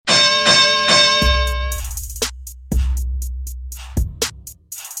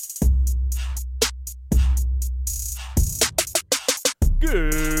Good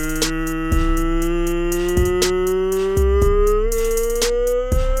morning,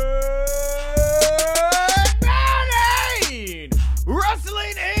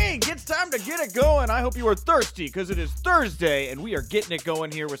 Wrestling Inc. It's time to get it going. I hope you are thirsty because it is Thursday and we are getting it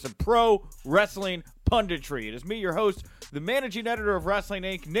going here with some pro wrestling punditry. It is me, your host, the managing editor of Wrestling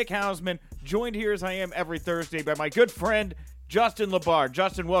Inc., Nick Hausman, joined here as I am every Thursday by my good friend, Justin LaBar.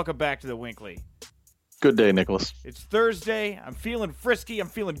 Justin, welcome back to the Winkley. Good day, Nicholas. It's Thursday. I'm feeling frisky. I'm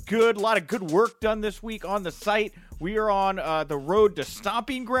feeling good. A lot of good work done this week on the site. We are on the road to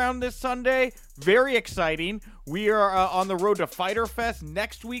Stomping Ground this Sunday. Very exciting. We are on the road to Fyter Fest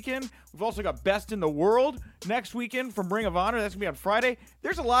next weekend. We've also got Best in the World next weekend from Ring of Honor. That's going to be on Friday.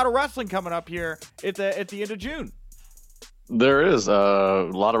 There's a lot of wrestling coming up here at the end of June. There is a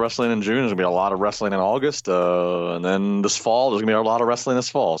lot of wrestling in June. There's going to be a lot of wrestling in August. And then this fall, there's going to be a lot of wrestling this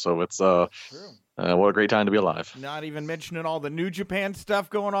fall. So it's True. What a great time to be alive. Not even mentioning all the New Japan stuff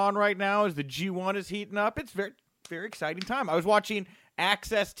going on right now as the G1 is heating up. It's very, very exciting time. I was watching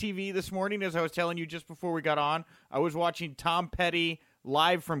Access TV this morning, as I was telling you just before we got on. I was watching Tom Petty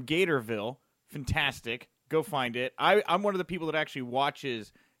live from Gatorville. Fantastic. Go find it. I'm one of the people that actually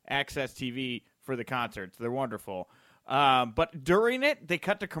watches Access TV for the concerts. They're wonderful. But during it, they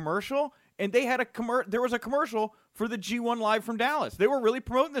cut to commercial, and they had there was a commercial for the G1 Live from Dallas. They were really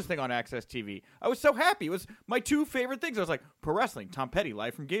promoting this thing on Access TV. I was so happy. It was my two favorite things. I was like, pro wrestling, Tom Petty,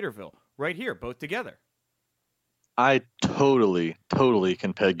 live from Gatorville, right here, both together. I totally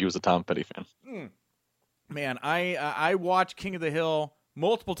can peg you as a Tom Petty fan. Man, I watch King of the Hill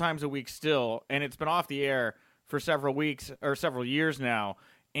multiple times a week still, and it's been off the air for several weeks or several years now.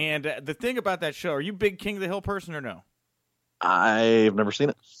 And the thing about that show, are you a big King of the Hill person or no? I've never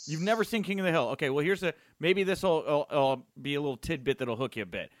seen it. You've never seen King of the Hill. Okay, well, maybe this will be a little tidbit that'll hook you a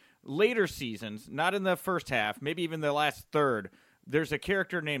bit. Later seasons, not in the first half, maybe even the last third, there's a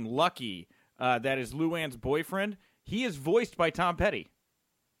character named Lucky that is Luann's boyfriend. He is voiced by Tom Petty.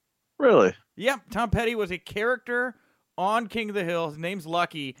 Really? Yep, Tom Petty was a character on King of the Hill. His name's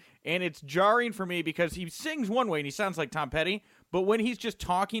Lucky, and it's jarring for me because he sings one way and he sounds like Tom Petty, but when he's just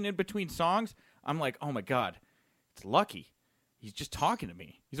talking in between songs, I'm like, oh my God, it's Lucky. He's just talking to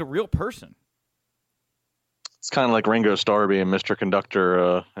me. He's a real person. It's kind of like Ringo Starr being Mr.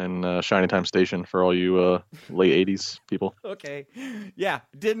 Conductor in Shiny Time Station for all you late 80s people. Okay. Yeah.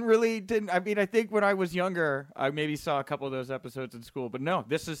 I mean, I think when I was younger, I maybe saw a couple of those episodes in school. But no,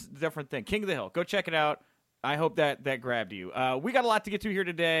 this is a different thing. King of the Hill. Go check it out. I hope that grabbed you. We got a lot to get to here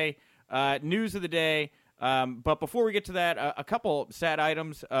today. News of the day. But before we get to that, a couple sad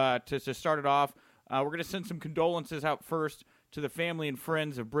items to start it off. We're going to send some condolences out first to the family and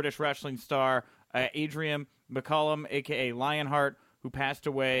friends of British wrestling star Adrian McCullum, a.k.a. Lionheart, who passed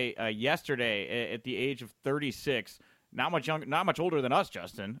away yesterday at the age of 36. Not much older than us,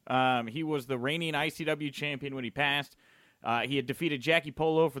 Justin. He was the reigning ICW champion when he passed. He had defeated Jackie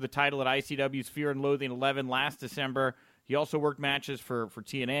Polo for the title at ICW's Fear and Loathing 11 last December. He also worked matches for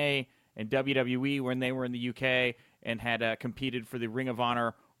TNA and WWE when they were in the UK and had competed for the Ring of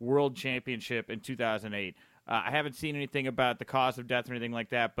Honor World Championship in 2008. I haven't seen anything about the cause of death or anything like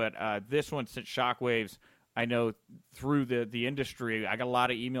that, but this one sent shockwaves, I know, through the industry. I got a lot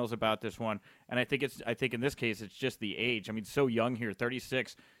of emails about this one, and I think in this case it's just the age. I mean, so young here,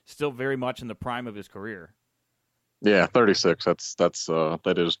 36, still very much in the prime of his career. Yeah, 36.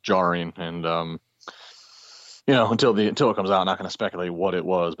 That is jarring, and until it comes out, I'm not going to speculate what it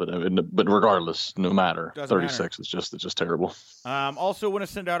was, but regardless, no matter, 36 is just terrible. Also, want to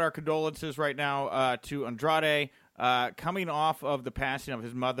send out our condolences right now to Andrade, coming off of the passing of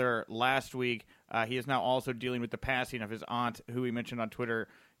his mother last week. He is now also dealing with the passing of his aunt, who we mentioned on Twitter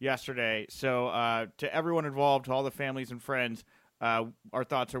yesterday. So, to everyone involved, to all the families and friends, our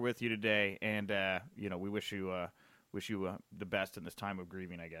thoughts are with you today, and we wish you the best in this time of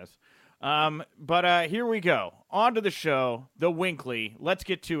grieving, I guess. But here we go. On to the show, the Winkley. Let's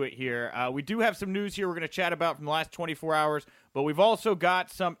get to it here. We do have some news here we're going to chat about from the last 24 hours, but we've also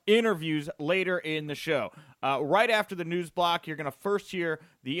got some interviews later in the show. Right after the news block, you're going to first hear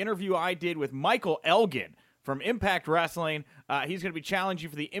the interview I did with Michael Elgin from Impact Wrestling. He's going to be challenging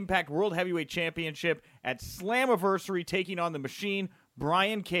for the Impact World Heavyweight Championship at Slammiversary, taking on the Machine,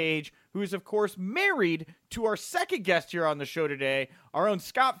 Brian Cage, who is, of course, married to our second guest here on the show today. Our own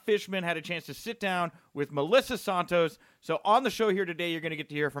Scott Fishman had a chance to sit down with Melissa Santos. So on the show here today, you're going to get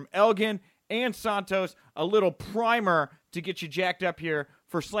to hear from Elgin and Santos, a little primer to get you jacked up here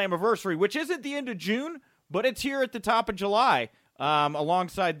for Slammiversary, which isn't the end of June, but it's here at the top of July,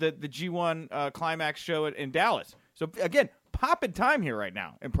 alongside the G1 Climax show in Dallas. So, again, poppin' time here right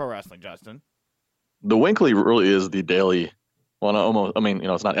now in pro wrestling, Justin. The Winkley really is the daily Well, no, almost. I mean,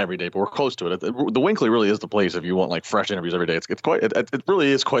 it's not every day, but we're close to it. The Weekly really is the place if you want like fresh interviews every day. It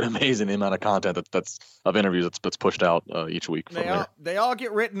really is quite amazing the amount of content that's of interviews that's pushed out each week. They all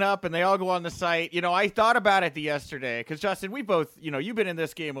get written up and they all go on the site. I thought about it yesterday because Justin, we both, you've been in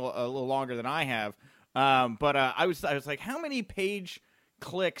this game a little longer than I have. But I was like, how many page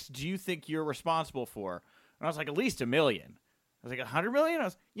clicks do you think you're responsible for? And I was like, at least 1 million. I was like, 100 million? I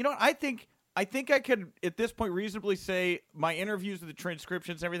was, I think I could, at this point, reasonably say my interviews with the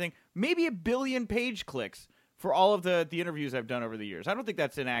transcriptions and everything, maybe 1 billion page clicks for all of the interviews I've done over the years. I don't think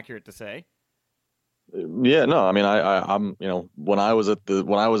that's inaccurate to say. Yeah, no, I mean, I'm, when I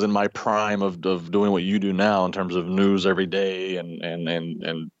was in my prime of doing what you do now in terms of news every day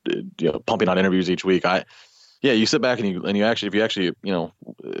and pumping out interviews each week, you sit back and you actually,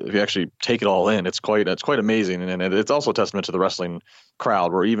 if you actually take it all in, it's quite amazing. And it's also a testament to the wrestling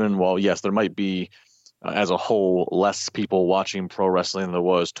crowd where even while, yes, there might be as a whole less people watching pro wrestling than there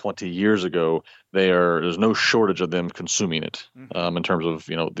was 20 years ago, there's no shortage of them consuming it in terms of,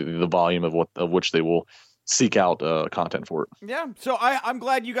 the volume of which they will seek out content for it. Yeah, so I'm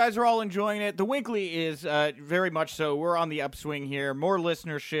glad you guys are all enjoying it. The Weekly is very much so. We're on the upswing here. More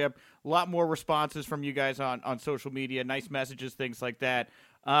listenership, a lot more responses from you guys on social media, nice messages, things like that.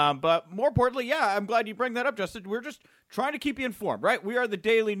 But more importantly, I'm glad you bring that up, Justin. We're just trying to keep you informed, right? We are the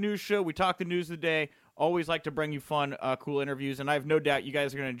daily news show. We talk the news of the day. Always like to bring you fun, cool interviews, and I have no doubt you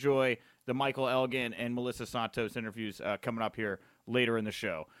guys are going to enjoy the Michael Elgin and Melissa Santos interviews coming up here later in the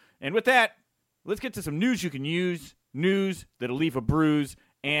show. And with that, let's get to some news you can use, news that'll leave a bruise,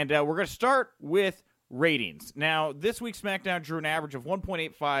 and we're going to start with ratings. Now, this week's SmackDown drew an average of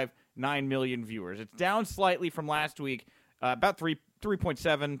 1.859 million viewers. It's down slightly from last week, about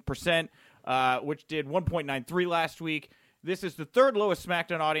 3.7%, which did 1.93 last week. This is the third lowest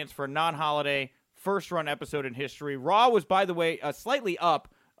SmackDown audience for a non-holiday first-run episode in history. Raw was, by the way, slightly up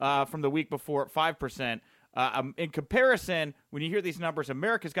from the week before at 5%. In comparison, when you hear these numbers,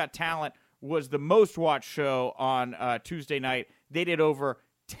 America's Got Talent was the most-watched show on Tuesday night. They did over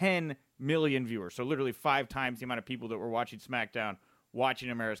 10 million viewers, so literally 5 times the amount of people that were watching SmackDown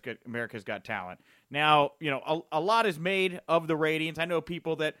watching America's Got Talent. Now, a lot is made of the ratings. I know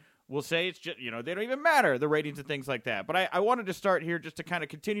people that will say it's just, they don't even matter, the ratings and things like that. But I wanted to start here just to kind of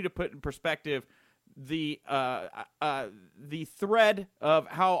continue to put in perspective the thread of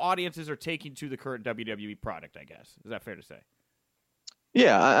how audiences are taking to the current WWE product, I guess. Is that fair to say?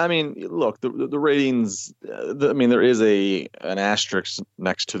 Yeah, I mean, look, the ratings. There is an asterisk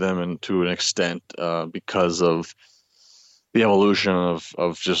next to them, and to an extent, because of the evolution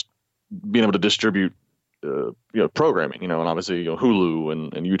of just being able to distribute, programming, and obviously Hulu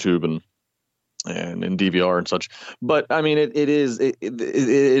and YouTube and DVR and such. But I mean, it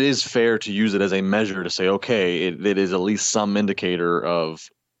is fair to use it as a measure to say, okay, it is at least some indicator of,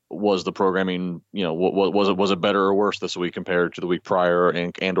 was the programming, was it better or worse this week compared to the week prior,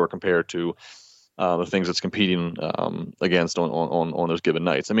 and or compared to the things it's competing against on those given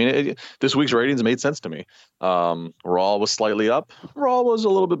nights. I mean, this week's ratings made sense to me. Raw was slightly up. Raw was a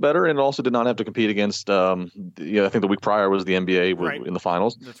little bit better, and also did not have to compete against. I think the week prior was the NBA in the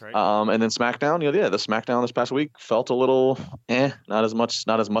finals. That's right. And then SmackDown. The SmackDown this past week felt a little not as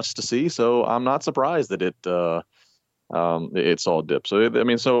much to see. So I'm not surprised that it saw a dip.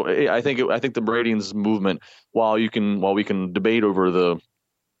 So I think the ratings movement, while we can debate over the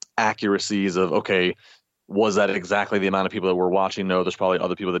accuracies of, okay, was that exactly the amount of people that were watching? No, there's probably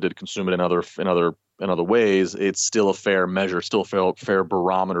other people that did consume it in other ways. It's still a fair measure, still a fair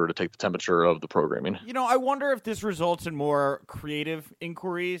barometer to take the temperature of the programming. I wonder if this results in more creative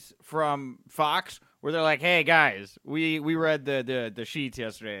inquiries from Fox, where they're like, "Hey guys, we read the sheets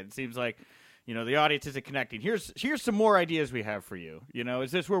yesterday. It seems like the audience isn't connecting. Here's some more ideas we have for you.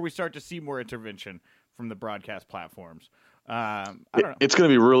 Is this where we start to see more intervention from the broadcast platforms?" I don't know. It's going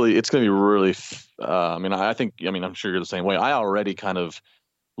to be really. I'm sure you're the same way. I already kind of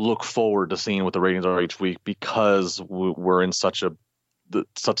look forward to seeing what the ratings are each week, because we're in such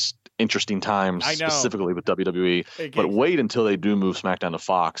interesting times, specifically with WWE. But wait until they do move SmackDown to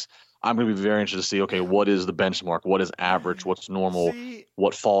Fox. I'm going to be very interested to see, okay, what is the benchmark? What is average? What's normal?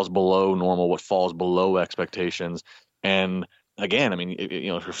 What falls below normal? What falls below expectations? And again, if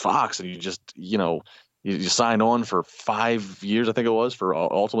you're Fox and you just, you signed on for 5 years, I think it was, for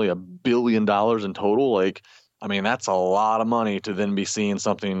ultimately $1 billion in total. That's a lot of money to then be seeing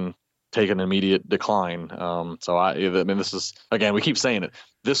something take an immediate decline. This is, again, we keep saying it.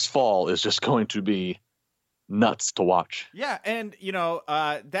 This fall is just going to be nuts to watch. Yeah, and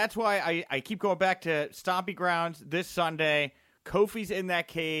that's why I keep going back to Stomping Grounds this Sunday. Kofi's in that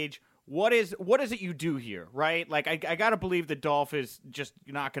cage. what is it you do here, right? Like, I got to believe that Dolph is just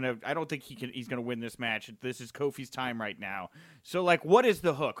not going to – I don't think he's going to win this match. This is Kofi's time right now. So, like, what is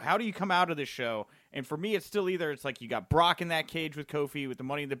the hook? How do you come out of this show? And for me, it's still either it's like you got Brock in that cage with Kofi with the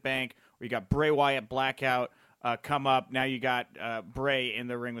Money in the Bank, or you got Bray Wyatt Blackout come up. Now you got Bray in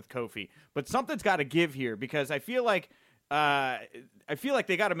the ring with Kofi. But something's got to give here because I feel like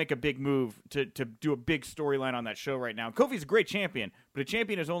they got to make a big move to do a big storyline on that show right now. Kofi's a great champion, but a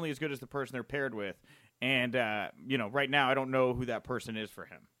champion is only as good as the person they're paired with. And, right now I don't know who that person is for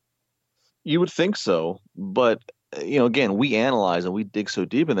him. You would think so, but again, we analyze and we dig so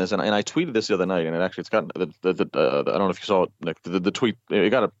deep in this, and I tweeted this the other night, and it's gotten I don't know if you saw it, Nick, the tweet, it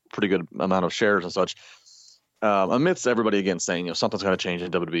got a pretty good amount of shares and such. Amidst everybody again saying something's got to change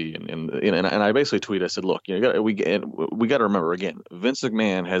in WWE, and I basically tweeted, I said, look, we got to remember again, Vince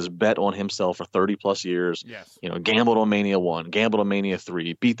McMahon has bet on himself for 30 plus years. Yes. Gambled on Mania 1, gambled on Mania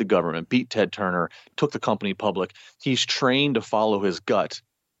 3, beat the government, beat Ted Turner, took the company public. He's trained to follow his gut.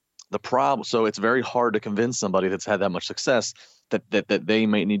 So it's very hard to convince somebody that's had that much success that they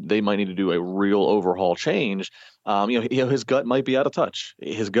might need to do a real overhaul change. His gut might be out of touch.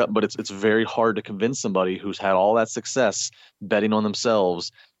 But it's very hard to convince somebody who's had all that success betting on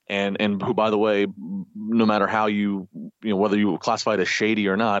themselves and who, by the way, no matter how whether you classify it as shady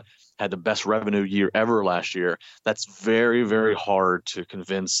or not, had the best revenue year ever last year. That's very, very hard to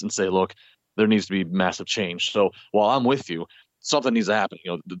convince and say, look, there needs to be massive change. So while I'm with you, something needs to happen.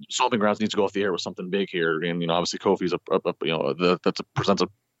 The Stomping Grounds needs to go off the air with something big here, and obviously Kofi's presents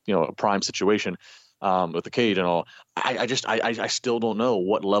a prime situation with the cage and all. I still don't know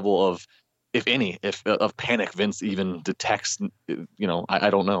what level of, if any, of panic Vince even detects. I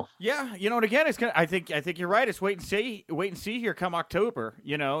don't know. Yeah, and again, it's gonna. I think you're right. It's wait and see here come October.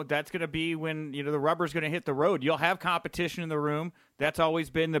 That's gonna be when the rubber's gonna hit the road. You'll have competition in the room. That's always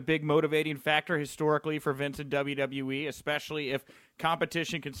been the big motivating factor historically for Vince and WWE, especially if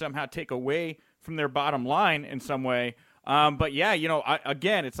competition can somehow take away from their bottom line in some way. But yeah,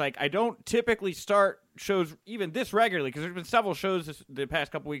 again, it's like I don't typically start shows even this regularly because there's been several shows the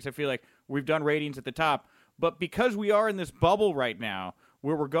past couple weeks. I feel like we've done ratings at the top, but because we are in this bubble right now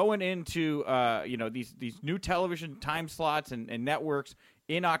where we're going into these new television time slots and networks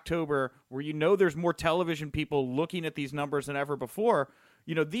in October, where there's more television people looking at these numbers than ever before.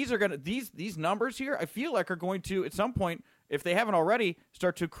 These numbers here, I feel like are going to at some point, if they haven't already,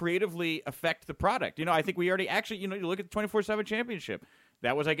 start to creatively affect the product. I think we already actually, you look at the 24/7 championship.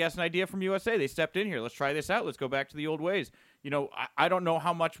 That was, I guess, an idea from USA. They stepped in here. Let's try this out. Let's go back to the old ways. I don't know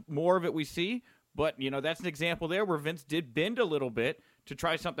how much more of it we see, but, that's an example there where Vince did bend a little bit to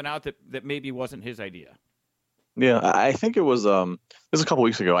try something out that maybe wasn't his idea. Yeah, I think it was this was a couple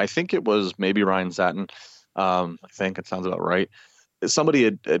weeks ago. I think it was maybe Ryan Satin. I think it sounds about right. Somebody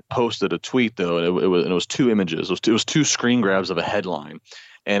had posted a tweet though, and it was two images. It was two screen grabs of a headline,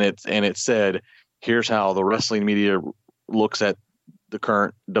 and it said, "Here's how the wrestling media looks at the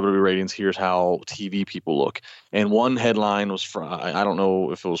current WWE ratings. Here's how TV people look." And one headline was from, I don't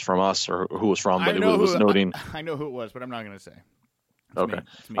know if it was from us or who was from, but it was noting. I know who it was, but I'm not going to say. Okay.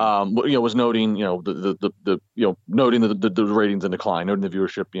 Was noting, noting the ratings in decline, noting the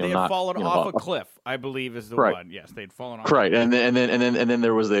viewership, they had fallen off a cliff, I believe is the one. Yes, they'd fallen off. Right. And then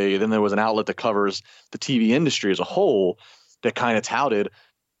there was an outlet that covers the TV industry as a whole that kind of touted,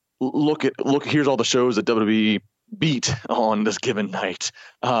 look, here's all the shows that WWE beat on this given night.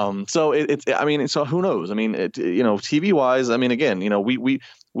 So so who knows? I mean, TV wise, I mean, again,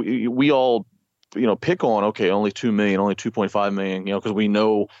 we all, pick on, okay, only 2 million, only 2.5 million, because we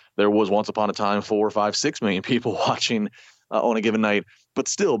know there was once upon a time 4, 5, 6 million people watching on a given night, but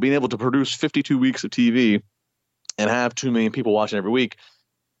still being able to produce 52 weeks of TV and have 2 million people watching every week.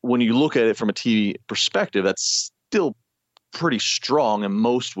 When you look at it from a TV perspective, that's still pretty strong, and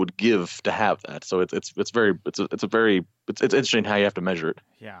most would give to have that. So it's interesting how you have to measure it.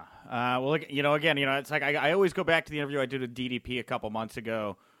 Yeah. It's like I always go back to the interview I did with DDP a couple months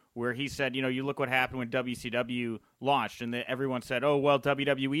ago, where he said, you look what happened when WCW launched, and everyone said, oh, well,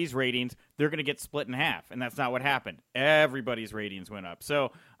 WWE's ratings, they're going to get split in half, and that's not what happened. Everybody's ratings went up.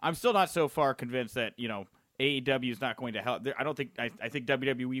 So I'm still not so far convinced that, AEW is not going to help. I think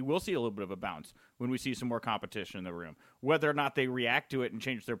WWE will see a little bit of a bounce when we see some more competition in the room. Whether or not they react to it and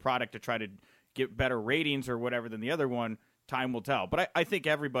change their product to try to get better ratings or whatever than the other one, time will tell. But I think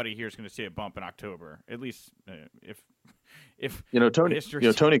everybody here is going to see a bump in October, at least if Tony,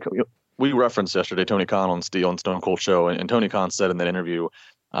 we referenced yesterday Tony Khan on Stone Cold Show, and Tony Khan said in that interview,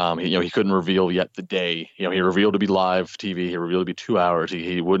 he couldn't reveal yet the day. He revealed to be live TV. He revealed to be 2 hours.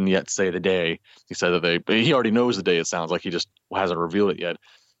 He wouldn't yet say the day. He said that he already knows the day. It sounds like he just hasn't revealed it yet.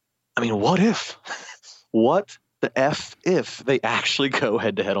 I mean, what if? What the F if they actually go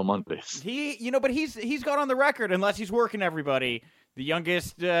head to head on Mondays? But he's gone on the record, unless he's working everybody, the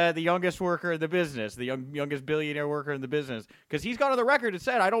youngest worker in the business, the youngest billionaire worker in the business, because he's gone on the record and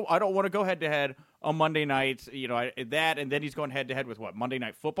said, I don't want to go head to head on Monday nights, and then he's going head to head with what, Monday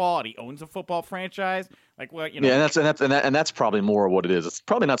Night Football, and he owns a football franchise. Like, well, Yeah, and that's probably more what it is. It's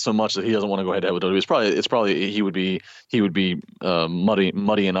probably not so much that he doesn't want to go head to head with WWE. It's probably he would be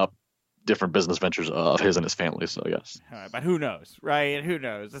muddying up different business ventures of his and his family. So yes, but who knows, right? Who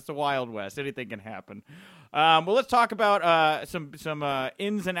knows? It's the Wild West. Anything can happen. Well, let's talk about some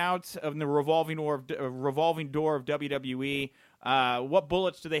ins and outs of the revolving door of WWE. What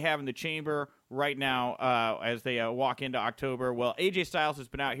bullets do they have in the chamber right now as they walk into October? Well, AJ Styles has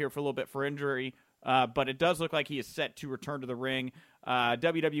been out here for a little bit for injury, but it does look like he is set to return to the ring.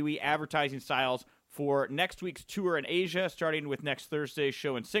 WWE advertising Styles for next week's tour in Asia, starting with next Thursday's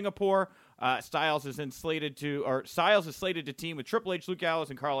show in Singapore. Styles is slated to team with Triple H, Luke Gallows,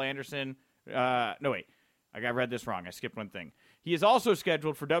 and Carl Anderson. No, wait. I read this wrong. I skipped one thing. He is also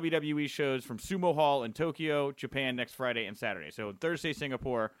scheduled for WWE shows from Sumo Hall in Tokyo, Japan, next Friday and Saturday. So Thursday,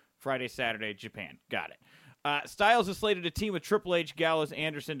 Singapore, Friday, Saturday, Japan. Got it. Styles is slated to team with Triple H, Gallows,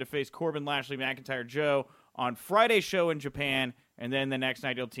 Anderson to face Corbin, Lashley, McIntyre, Joe on Friday's show in Japan, and then the next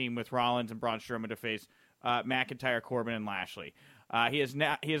night he'll team with Rollins and Braun Strowman to face McIntyre, Corbin, and Lashley. He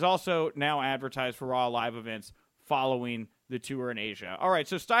is also now advertised for Raw live events following the tour in Asia. All right,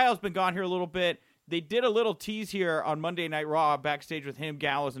 so Styles been gone here a little bit. They did a little tease here on Monday Night Raw backstage with him,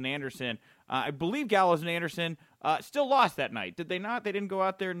 Gallows, and Anderson. I believe Gallows and Anderson still lost that night. Did they not? They didn't go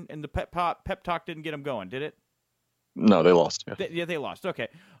out there and the pep talk didn't get them going, did it? No, they lost. Yeah, they lost. Okay.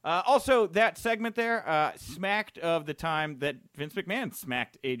 Also, that segment there smacked of the time that Vince McMahon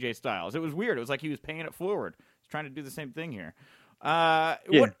smacked AJ Styles. It was weird. It was like he was paying it forward. He's trying to do the same thing here. Yeah.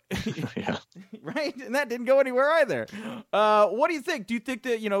 Right? And that didn't go anywhere either. What do you think? Do you think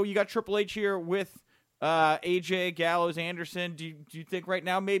that, you got Triple H here with AJ, Gallows, Anderson? Do you think right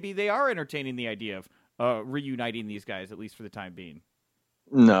now maybe they are entertaining the idea of reuniting these guys, at least for the time being?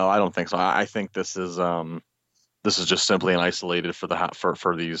 No, I don't think so. I think this is just simply an isolated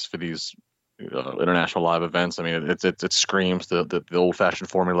for these international live events. I mean, it screams the old fashioned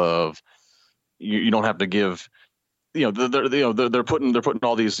formula of you don't have to give. They're putting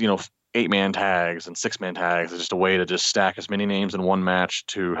all these 8-man tags and 6-man tags. It's just a way to just stack as many names in one match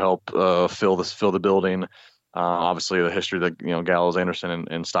to help fill the building. Obviously, the history that Gallows, Anderson,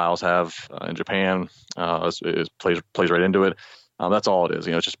 and Styles have in Japan plays right into it. That's all it is.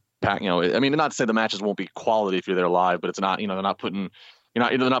 It's just pack. I mean, not to say the matches won't be quality if you're there live, but it's not. They're not putting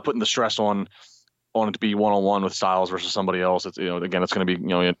the stress on it to be one-on-one with Styles versus somebody else. It's again, it's going to be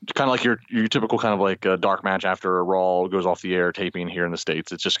kind of like your typical kind of like a dark match after a Raw goes off the air taping here in the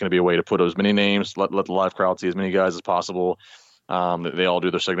States. It's just going to be a way to put as many names, let the live crowd see as many guys as possible. They all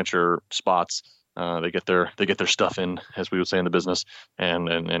do their signature spots. They get their stuff in, as we would say in the business, and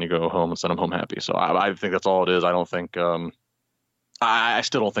you go home and send them home happy. So I think that's all it is. I don't think I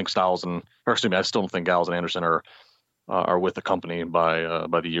still don't think I still don't think Gallows and Anderson are with the company by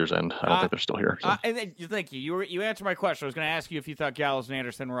the year's end. I don't think they're still here. So. And then, thank you. You answered my question. I was going to ask you if you thought Gallows and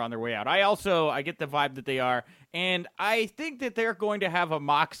Anderson were on their way out. I get the vibe that they are, and I think that they're going to have a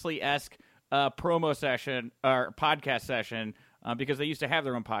Moxley-esque promo session or podcast session because they used to have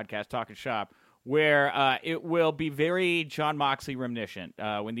their own podcast, Talking Shop, where it will be very Jon Moxley reminiscent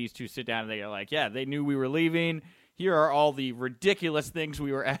when these two sit down and they are like, yeah, they knew we were leaving. Here are all the ridiculous things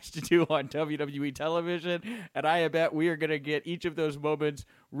we were asked to do on WWE television, and I bet we are going to get each of those moments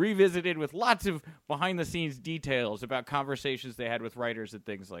revisited with lots of behind-the-scenes details about conversations they had with writers and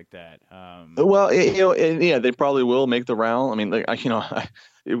things like that. They probably will make the round. I mean,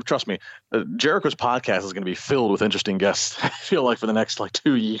 trust me, Jericho's podcast is going to be filled with interesting guests. I feel like for the next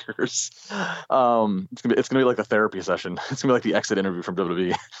 2 years, it's going to be like a therapy session. It's going to be like the exit interview from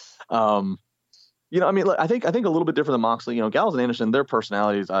WWE. I think a little bit different than Moxley. Gallows and Anderson, their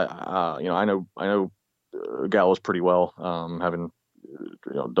personalities. I know Gallows pretty well, having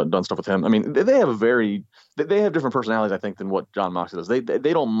done stuff with him. I mean, they have they have different personalities, I think, than what Jon Moxley does. They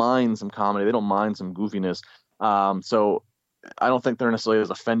don't mind some comedy. They don't mind some goofiness. So I don't think they're necessarily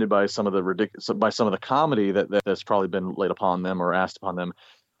as offended by some of the comedy that's probably been laid upon them or asked upon them.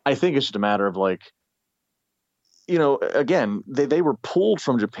 I think it's just a matter of again, they were pulled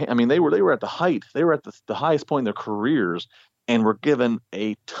from Japan. I mean, they were at the height. They were at the highest point in their careers and were given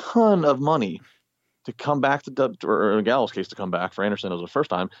a ton of money to come back or in Gallows' case, to come back. For Anderson, it was the first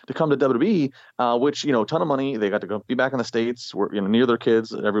time to come to WWE, which, a ton of money. They got to go be back in the States, near their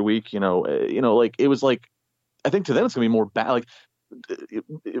kids every week. It was I think to them it's going to be more bad.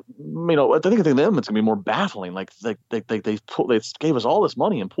 I think of them, it's gonna be more baffling. Like they gave us all this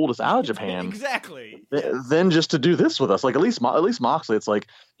money and pulled us out of Japan, exactly. Then just to do this with us. Like at least Moxley, it's like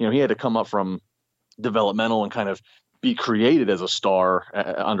he had to come up from developmental and kind of be created as a star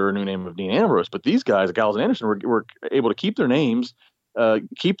under a new name of Dean Ambrose. But these guys, Gallows and Anderson, were able to keep their names,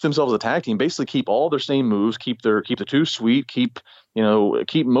 keep themselves a tag team, basically keep all their same moves, keep the Too Sweet, keep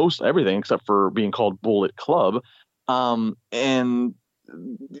most everything except for being called Bullet Club, and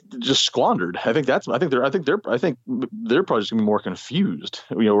just squandered. I think they're probably just gonna be more confused,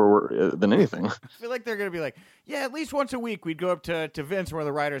 than anything. I feel like they're gonna be like, yeah, at least once a week we'd go up to Vince and one of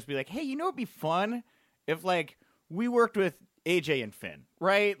the writers be like, hey, it'd be fun if like we worked with AJ and Finn,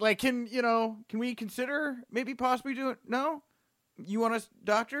 right? Like, can we consider maybe possibly doing? No, you want us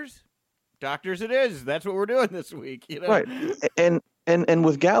doctors? Doctors, it is. That's what we're doing this week, Right, and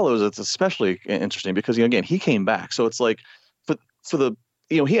with Gallows, it's especially interesting because again he came back, so it's like for the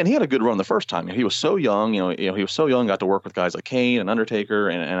he had a good run the first time. He was so young, he was so young, got to work with guys like Kane and Undertaker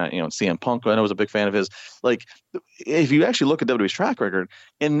and CM Punk. I know was a big fan of his. Like, if you actually look at WWE's track record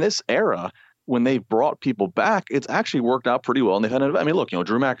in this era, when they brought people back, it's actually worked out pretty well. And they've had, look,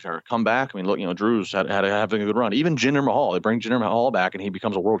 Drew McIntyre come back. Look, Drew's having a good run. Even Jinder Mahal, they bring Jinder Mahal back, and he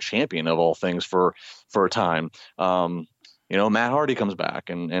becomes a world champion of all things for a time. Matt Hardy comes back,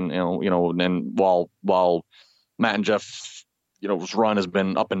 and while Matt and Jeff, his run has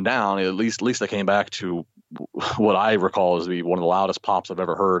been up and down, at least they came back to what I recall as be one of the loudest pops I've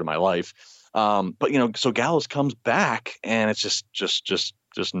ever heard in my life. But so Gallows comes back, and it's just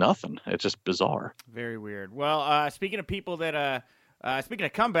nothing. It's just bizarre. Very weird. Well, speaking of people that, speaking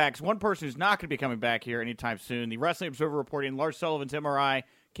of comebacks, one person who's not going to be coming back here anytime soon, the Wrestling Observer reporting Lars Sullivan's MRI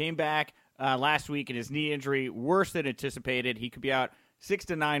came back last week, and his knee injury worse than anticipated. He could be out 6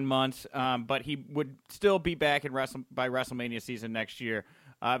 to 9 months, but he would still be back by WrestleMania season next year.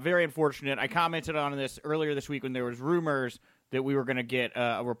 Very unfortunate. I commented on this earlier this week when there was rumors that we were going to get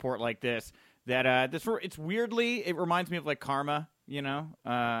a report like this. That it's weirdly, it reminds me of like Karma,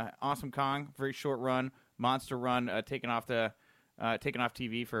 Awesome Kong, very short run, monster run, taken off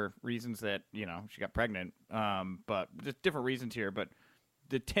TV for reasons that she got pregnant, but just different reasons here. But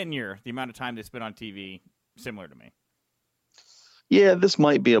the tenure, the amount of time they spent on TV, similar to me. Yeah, this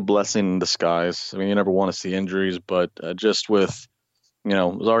might be a blessing in disguise. You never want to see injuries, but just with, it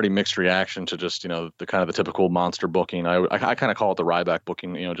was already mixed reaction to just, the kind of the typical monster booking. I kind of call it the Ryback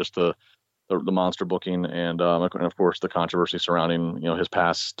booking, just the monster booking, and of course the controversy surrounding, his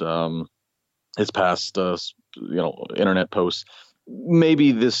past internet posts.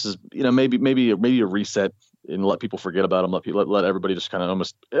 Maybe this is, maybe a reset and let people forget about him. Let everybody just kind of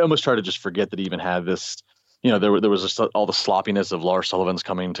almost try to just forget that he even had this. There was just all the sloppiness of Lars Sullivan's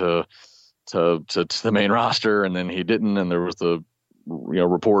coming to the main roster, and then he didn't, and there was the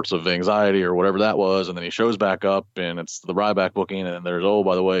reports of anxiety or whatever that was, and then he shows back up, and it's the Ryback booking, and then there's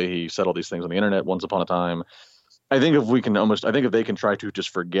by the way, he said all these things on the internet once upon a time. I think if they can try to just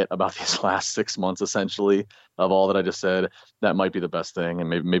forget about these last 6 months essentially of all that I just said, that might be the best thing, and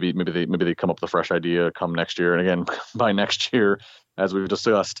maybe they come up with a fresh idea come next year. And again, by next year, as we've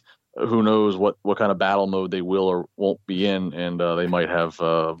discussed, who knows what kind of battle mode they will or won't be in, and they might have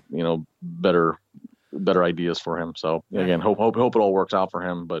better ideas for him. So again, hope it all works out for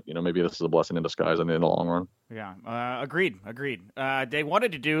him. But maybe this is a blessing in disguise in the long run. Yeah, agreed. They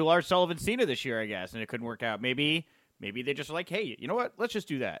wanted to do Lars Sullivan Cena this year, I guess, and it couldn't work out. Maybe they just like, hey, you know what? Let's just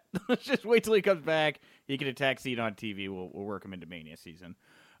do that. Let's just wait till he comes back. He can attack Cena on TV. We'll work him into Mania season.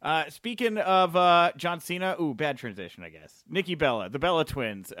 Speaking of John Cena, bad transition, I guess. Nikki Bella, the Bella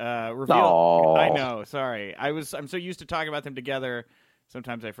twins, revealed. Aww. I know, sorry. I'm so used to talking about them together.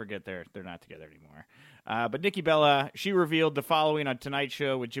 Sometimes I forget they're not together anymore. But Nikki Bella, she revealed the following on Tonight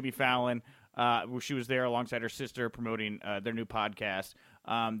Show with Jimmy Fallon. She was there alongside her sister promoting their new podcast.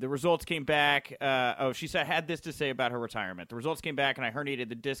 The results came back. She had this to say about her retirement. The results came back, and I herniated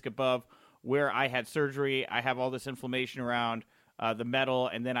the disc above where I had surgery. I have all this inflammation around the metal,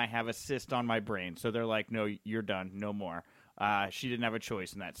 and then I have a cyst on my brain. So they're like, no, you're done. No more. She didn't have a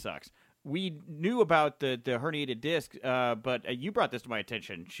choice, and that sucks. We knew about the herniated disc, but you brought this to my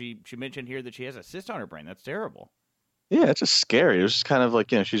attention. She mentioned here that she has a cyst on her brain. That's terrible. Yeah, it's just scary. It was just kind of like,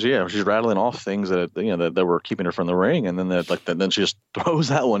 she's rattling off things that were keeping her from the ring, and then then she just throws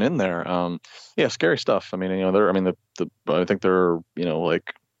that one in there. Scary stuff. I think they're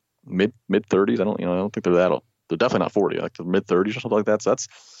like mid 30s. I don't think they're that old. They're definitely not 40, like the mid 30s or something like that. So that's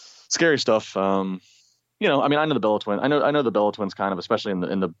scary stuff. I know the Bella twins. I know the Bella twins kind of, especially in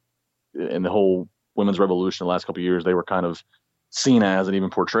the whole women's revolution the last couple of years, they were kind of seen as and even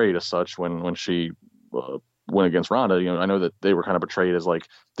portrayed as such when she win against Ronda. I know that they were kind of portrayed as like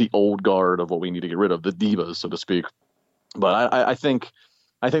the old guard of what we need to get rid of, the divas, so to speak. But I think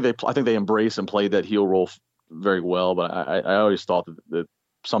they embraced and played that heel role very well. But I always thought that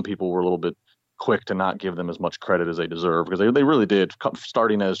some people were a little bit quick to not give them as much credit as they deserve, because they really did,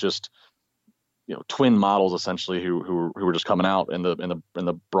 starting as just twin models essentially who were just coming out in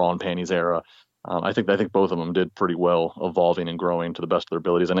the bra and panties era. I think both of them did pretty well, evolving and growing to the best of their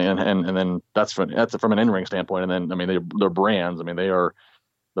abilities, and then that's from an in-ring standpoint. And then I mean their brands. I mean they're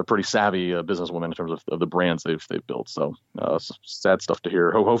pretty savvy businesswomen in terms of the brands they've built. So sad stuff to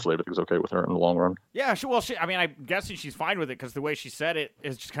hear. Hopefully everything's okay with her in the long run. Yeah, I mean I'm guessing she's fine with it, because the way she said it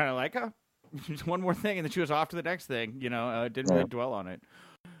is just kind of like one more thing, and then she was off to the next thing. Didn't really dwell on it.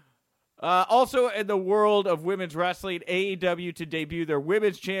 Also, in the world of women's wrestling, AEW to debut their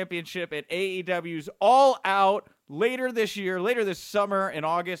women's championship at AEW's All Out later this summer in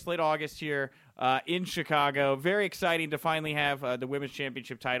August, late August here in Chicago. Very exciting to finally have the women's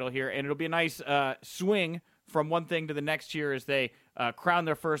championship title here, and it'll be a nice swing from one thing to the next year as they crown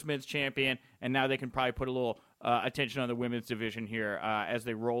their first men's champion, and now they can probably put a little attention on the women's division here as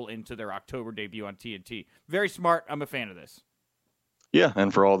they roll into their October debut on TNT. Very smart. I'm a fan of this. Yeah,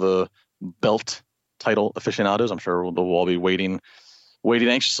 and for all the belt title aficionados, I'm sure we'll all be waiting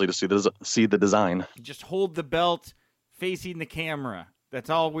anxiously to see the design. Just hold the belt facing the camera. That's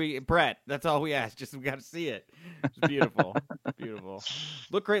all we ask. Just we got to see it. It's beautiful. Beautiful.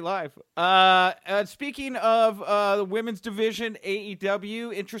 Look great live. Speaking of the women's division,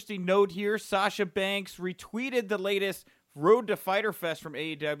 AEW, interesting note here. Sasha Banks retweeted the latest Road to Fighter Fest from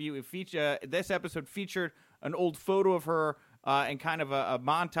AEW. This episode featured an old photo of her and kind of a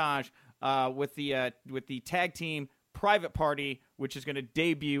montage with the tag team Private Party, which is going to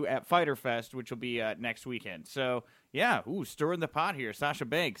debut at Fighter Fest, which will be next weekend. So yeah, stirring the pot here, Sasha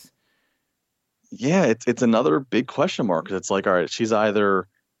Banks. Yeah, it's another big question mark. It's like, all right, she's either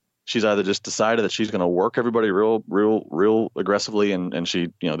just decided that she's going to work everybody real aggressively, and she,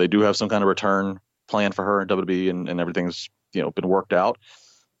 they do have some kind of return plan for her in WWE, and everything's been worked out,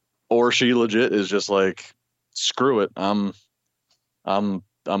 or she legit is just like, screw it, I'm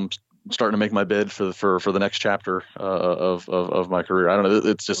starting to make my bid for the next chapter of my career. I don't know.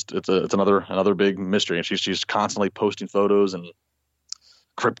 It's another big mystery, and she's constantly posting photos and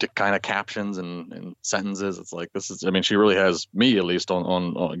cryptic kind of captions and sentences. It's like, she really has me, at least,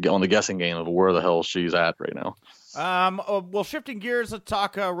 on the guessing game of where the hell she's at right now. Well, shifting gears, let's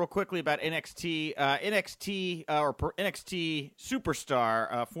talk real quickly about NXT. NXT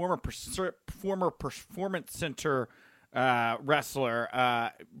superstar, former Performance Center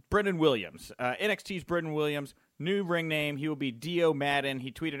wrestler, Brendan Williams. NXT's Brendan Williams, new ring name. He will be Dio Madden. He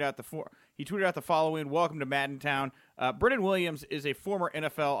tweeted out the following: "Welcome to Maddentown." Brendan Williams is a former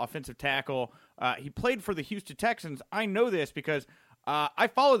NFL offensive tackle. He played for the Houston Texans. I know this because I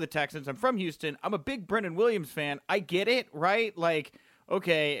follow the Texans. I'm from Houston. I'm a big Brendan Williams fan. I get it, right? Like,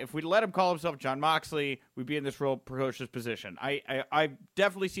 okay, if we let him call himself John Moxley, we'd be in this real precocious position. I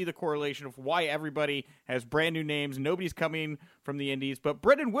definitely see the correlation of why everybody has brand new names. Nobody's coming from the Indies. But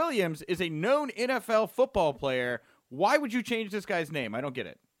Brendan Williams is a known NFL football player. Why would you change this guy's name? I don't get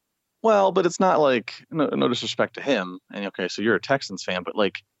it. Well, but it's not like, no disrespect to him. And okay, so you're a Texans fan, but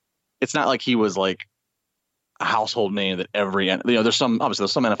like, it's not like he was like a household name that there's some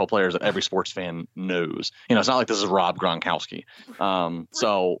NFL players that every sports fan knows. It's not like this is Rob Gronkowski.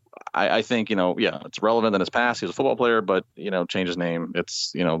 So I think, it's relevant in his past. He was a football player, but change his name.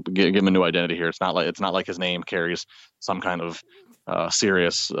 It's, give him a new identity here. It's not like his name carries some kind of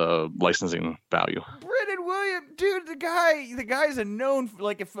serious licensing value. Brendan Williams, dude, the guy's a known,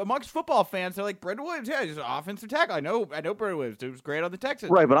 like, if amongst football fans, they're like, Brendan Williams, yeah, he's an offensive tackle. I know Brendan Williams, dude was great on the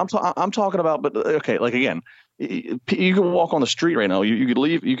Texans. Right, but I'm talking about, but okay, like, again, you can walk on the street right now. You could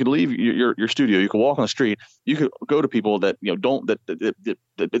leave your studio. You could walk on the street. You could go to people that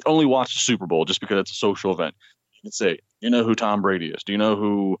that only watch the Super Bowl just because it's a social event. You can say, you know who Tom Brady is? Do you know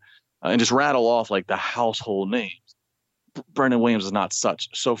who? And just rattle off like the household names. Brendan Williams is not such.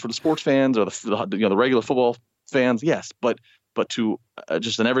 So for the sports fans or the regular football fans, yes, but to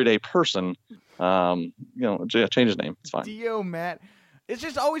just an everyday person, change his name. It's fine. Dio Matt. It's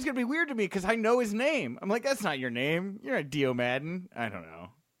just always gonna be weird to me because I know his name. I'm like, that's not your name. You're not Dio Madden. I don't know.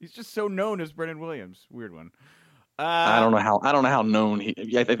 He's just so known as Brendan Williams. Weird one. I don't know how known he.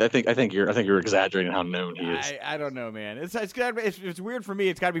 Yeah, I think you're exaggerating how known he is. I don't know, man. It's weird for me.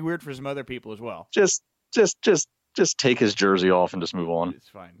 It's got to be weird for some other people as well. Just take his jersey off and just move on. It's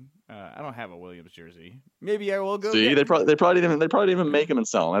fine. I don't have a Williams jersey. Maybe I will go. See, they probably didn't even make him and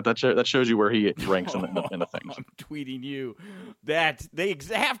sell him. That shows you where he ranks in the things. I'm tweeting you that they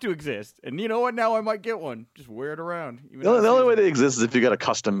have to exist, and you know what? Now I might get one. Just wear it around. The only way they exist is if you got a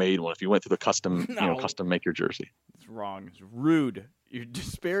custom made one. If you went through the custom, custom make your jersey. It's wrong. It's rude. You're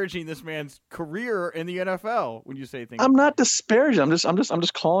disparaging this man's career in the NFL when you say things. I'm not disparaging. I'm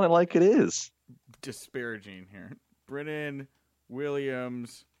just calling it like it is. Disparaging here. Brennan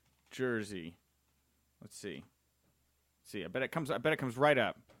Williams jersey. Let's see. I bet it comes right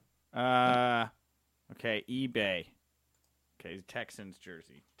up. Okay, eBay. Okay, Texans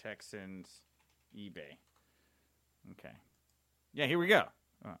jersey. Texans eBay. Okay. Yeah, here we go.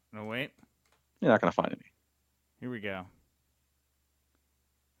 No, wait. You're not gonna find any. Here we go.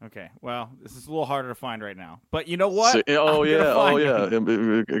 Okay, well, this is a little harder to find right now. But you know what?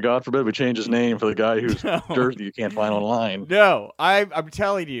 God forbid we change his name for the guy whose jersey you can't find online. No, I'm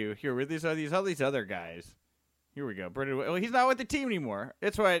telling you. Here, with these other guys. Here we go. Brendan. Well, he's not with the team anymore.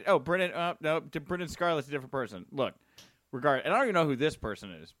 That's why. Oh, Brendan. No, Brendan Scarlett's a different person. Look, and I don't even know who this person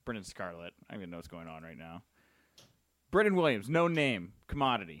is. Brendan Scarlett. I don't even know what's going on right now. Brendan Williams, no name,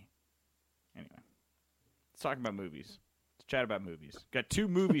 commodity. Anyway, let's talk about movies. Chat about movies. Got 2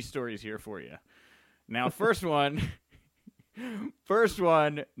 movie stories here for you. Now, first one,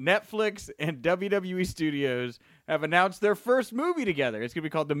 Netflix and WWE Studios have announced their first movie together. It's going to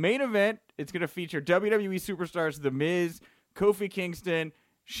be called The Main Event. It's going to feature WWE superstars The Miz, Kofi Kingston,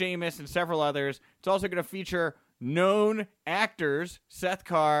 Sheamus, and several others. It's also going to feature known actors Seth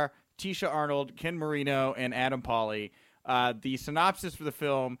Carr, Tisha Arnold, Ken Marino, and Adam Pally. The synopsis for the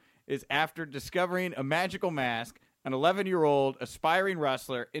film is after discovering a magical mask, an 11-year-old aspiring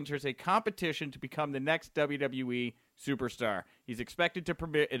wrestler enters a competition to become the next WWE superstar. It is expected to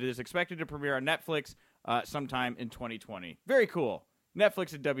premiere on Netflix sometime in 2020. Very cool.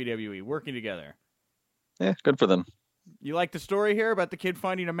 Netflix and WWE working together. Yeah, good for them. You like the story here about the kid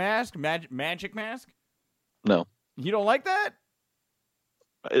finding a mask, magic mask? No. You don't like that?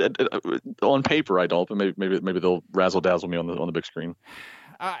 On paper, I don't, but maybe they'll razzle dazzle me on the big screen.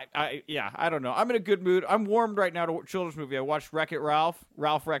 I don't know. I'm in a good mood. I'm warmed right now to a children's movie. I watched Wreck-It Ralph,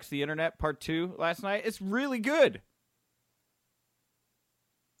 Ralph Wrecks the Internet, Part 2 last night. It's really good.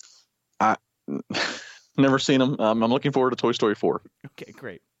 I never seen them. I'm looking forward to Toy Story 4. Okay,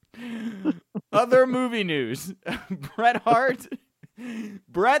 great. Other movie news. Bret the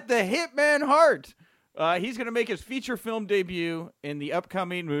Hitman Hart. He's going to make his feature film debut in the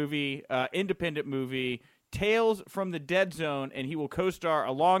upcoming movie, independent movie, Tales from the Dead Zone, and he will co-star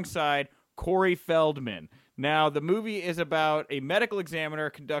alongside Corey Feldman. Now, the movie is about a medical examiner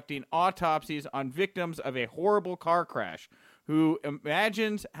conducting autopsies on victims of a horrible car crash who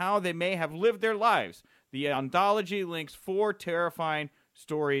imagines how they may have lived their lives. The anthology links 4 terrifying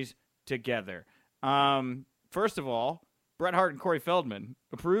stories together. First of all, Bret Hart and Corey Feldman.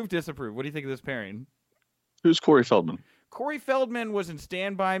 Approve, disapprove? What do you think of this pairing? Who's Corey Feldman? Corey Feldman was in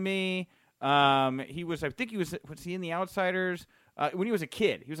Stand By Me. Was he in The Outsiders? When he was a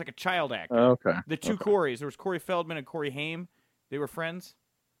kid. He was like a child actor. Oh, okay. The two Coreys. There was Corey Feldman and Corey Haim. They were friends.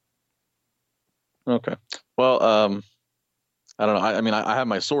 Okay. Well, I don't know. I have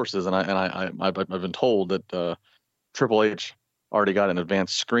my sources, and I've been told that Triple H already got an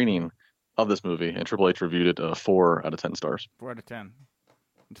advanced screening of this movie, and Triple H reviewed it 4 out of 10 stars. 4 out of 10.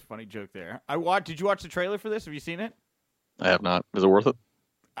 It's a funny joke there. Did you watch the trailer for this? Have you seen it? I have not. Is it worth it?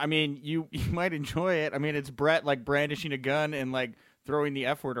 I mean, you might enjoy it. I mean, it's Bret like brandishing a gun and like throwing the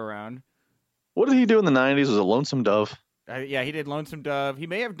F word around. What did he do in the 90s? Was it Lonesome Dove? Yeah, he did Lonesome Dove. He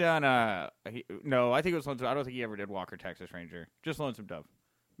may have done no, I think it was Lonesome. I don't think he ever did Walker, Texas Ranger. Just Lonesome Dove.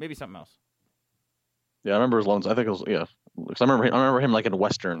 Maybe something else. Yeah, I remember his Lonesome. I think it was Because I remember him like in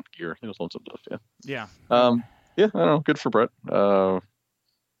Western gear. It was Lonesome Dove. Yeah. Yeah. Yeah. I don't know. Good for Bret.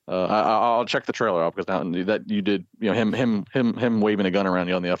 I'll check the trailer out because now that you did, him waving a gun around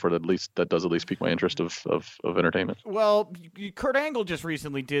yelling the F word, that does at least pique my interest of entertainment. Well, Kurt Angle just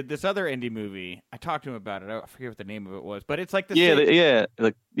recently did this other indie movie. I talked to him about it. I forget what the name of it was, but it's like the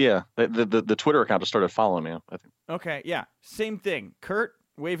The Twitter account just started following me. I think. Okay, yeah, same thing. Kurt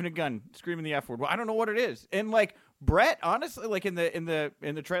waving a gun, screaming the F word. Well, I don't know what it is, and like Bret, honestly, like in the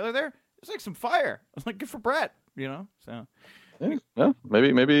trailer there, there's like some fire. I was like, good for Bret, so. Yeah,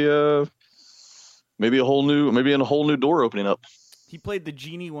 maybe a whole new door opening up. He played the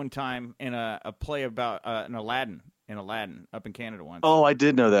genie one time in a play about in Aladdin up in Canada once. Oh, I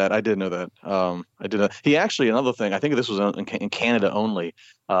did know that. I did know. He actually, another thing, I think this was in Canada only.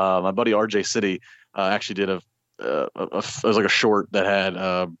 My buddy RJ City actually did it was like a short that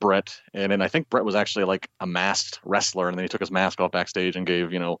had Brett, and then I think Brett was actually like a masked wrestler, and then he took his mask off backstage and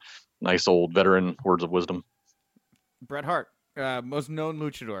gave nice old veteran words of wisdom. Bret Hart, most known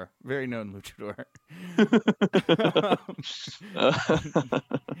luchador, very known luchador.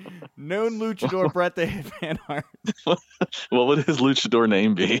 Known luchador Bret the Hitman Hart. What would his luchador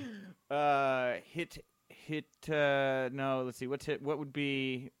name be? No, let's see. What would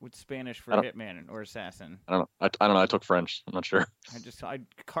be Spanish for hitman or assassin? I don't know. I took French. I'm not sure.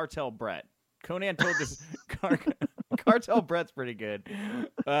 Cartel Brett. Conan told this Cartel Brett's pretty good.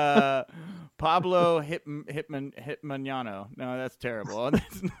 Pablo Hitmanano. No, that's terrible.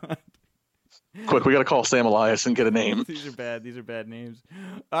 That's not. Quick, we got to call Sam Elias and get a name. These are bad. These are bad names.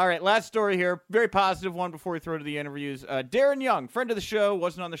 All right, last story here. Very positive one before we throw to the interviews. Darren Young, friend of the show,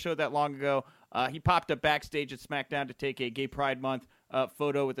 wasn't on the show that long ago. He popped up backstage at SmackDown to take a Gay Pride Month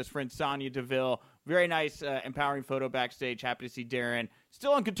photo with his friend Sonya Deville. Very nice, empowering photo backstage. Happy to see Darren.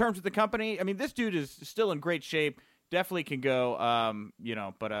 Still on good terms with the company. I mean, this dude is still in great shape. Definitely can go,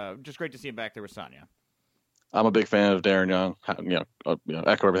 but just great to see him back there with Sonya. I'm a big fan of Darren Young.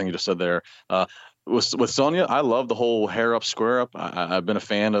 Echo everything you just said there. With Sonya, I love the whole hair up, square up. I've been a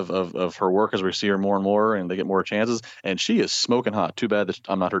fan of her work as we see her more and more, and they get more chances. And she is smoking hot. Too bad that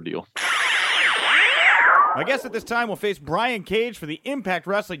I'm not her deal. My guest at this time will face Brian Cage for the Impact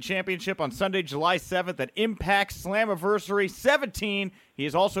Wrestling Championship on Sunday, July 7th at Impact Slammiversary 17. He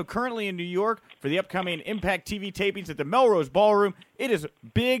is also currently in New York for the upcoming Impact TV tapings at the Melrose Ballroom. It is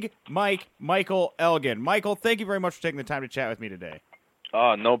Big Michael Elgin. Michael, thank you very much for taking the time to chat with me today.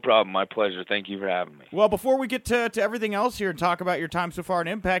 Oh, no problem. My pleasure. Thank you for having me. Well, before we get to everything else here and talk about your time so far in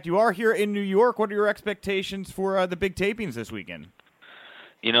Impact, you are here in New York. What are your expectations for the big tapings this weekend?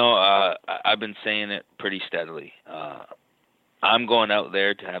 I've been saying it pretty steadily. I'm going out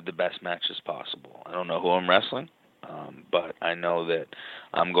there to have the best matches possible. I don't know who I'm wrestling, but I know that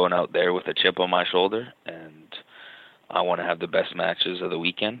I'm going out there with a chip on my shoulder, and I want to have the best matches of the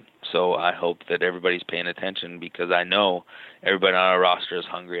weekend. So I hope that everybody's paying attention, because I know everybody on our roster is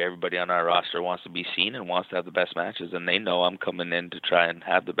hungry. Everybody on our roster wants to be seen and wants to have the best matches, and they know I'm coming in to try and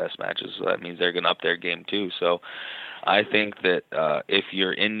have the best matches. So that means they're going to up their game too. So I think that if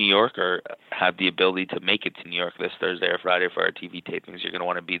you're in New York or have the ability to make it to New York this Thursday or Friday for our TV tapings, you're going to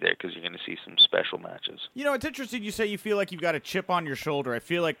want to be there, because you're going to see some special matches. It's interesting you say you feel like you've got a chip on your shoulder. I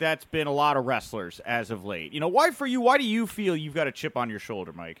feel like that's been a lot of wrestlers as of late. Why for you? Why do you feel you've got a chip on your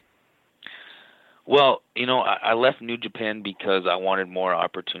shoulder, Mike? Well, I left New Japan because I wanted more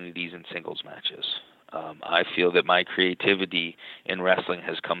opportunities in singles matches. I feel that my creativity in wrestling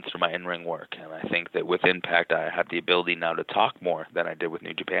has come through my in-ring work, and I think that with Impact I have the ability now to talk more than I did with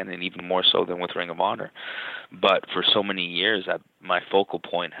New Japan, and even more so than with Ring of Honor. But for so many years, my focal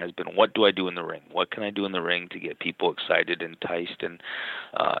point has been, what do I do in the ring? What can I do in the ring to get people excited, enticed, and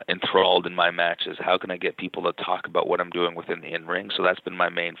enthralled in my matches? How can I get people to talk about what I'm doing within the in-ring? So that's been my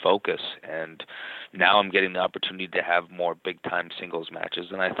main focus, and now I'm getting the opportunity to have more big-time singles matches.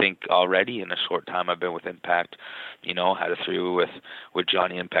 And I think already in a short time I've been with Impact, had a three-way with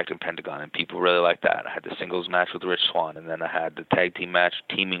Johnny Impact and Pentagon, and people really like that. I had the singles match with Rich Swann, and then I had the tag team match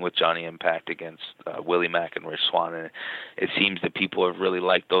teaming with Johnny Impact against Willie Mack and Rich Swann, and it seems that people have really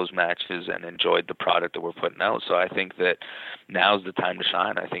liked those matches and enjoyed the product that we're putting out. So I think that now's the time to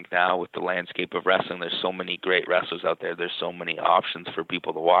shine. I think now with the landscape of wrestling, there's so many great wrestlers out there. There's so many options for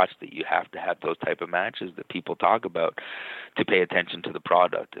people to watch that you have to have those type of matches that people talk about to pay attention to the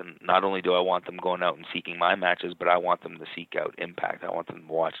product. And not only do I want them going out and seeking my matches, but I want them to seek out Impact. I want them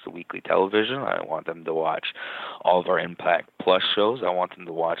to watch the weekly television. I want them to watch all of our Impact Plus shows. I want them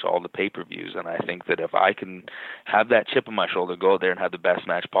to watch all the pay-per-views. And I think that if I can have that chip on my shoulder, go there and have the best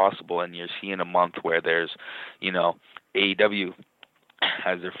match possible, and you're seeing a month where there's, AEW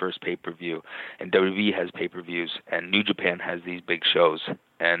has their first pay-per-view, and WWE has pay-per-views, and New Japan has these big shows,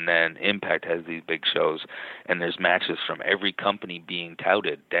 and then Impact has these big shows, and there's matches from every company being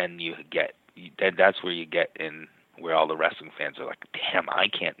touted, then that's where you get in where all the wrestling fans are like, damn, I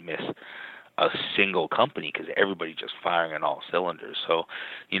can't miss a single company because everybody's just firing on all cylinders. So,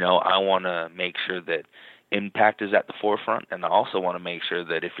 I want to make sure that Impact is at the forefront, and I also want to make sure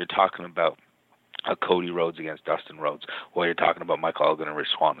that if you're talking about Cody Rhodes against Dustin Rhodes, well, you're talking about Michael Elgin and Rich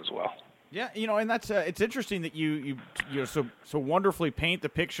Swann as well. Yeah, and that's it's interesting that you so wonderfully paint the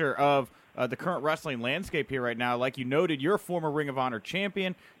picture of the current wrestling landscape here right now. Like you noted, you're a former Ring of Honor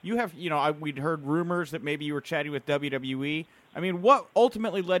champion. You have, we'd heard rumors that maybe you were chatting with WWE. I mean, what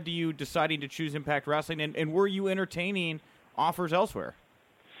ultimately led to you deciding to choose Impact Wrestling, and were you entertaining offers elsewhere?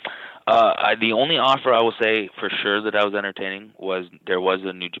 The only offer I will say for sure that I was entertaining was there was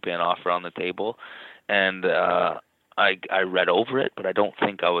a New Japan offer on the table, and I read over it, but I don't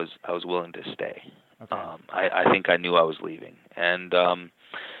think I was willing to stay. Okay. I think I knew I was leaving, and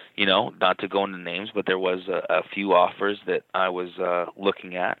not to go into names, but there was a few offers that I was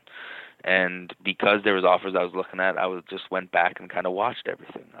looking at, and because there was offers I was looking at, just went back and kind of watched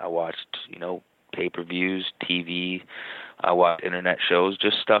everything. I watched pay-per-views, TV, I watched internet shows,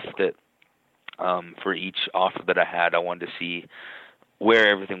 just stuff that for each offer that I had, I wanted to see where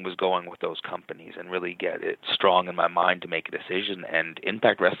everything was going with those companies and really get it strong in my mind to make a decision. And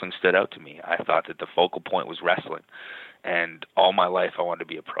Impact Wrestling stood out to me. I thought that the focal point was wrestling. And all my life I wanted to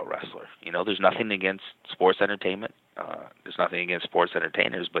be a pro wrestler. There's nothing against sports entertainment. There's nothing against sports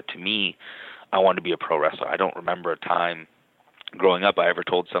entertainers. But to me, I wanted to be a pro wrestler. I don't remember a time growing up I ever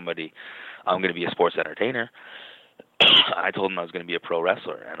told somebody I'm going to be a sports entertainer. I told them I was going to be a pro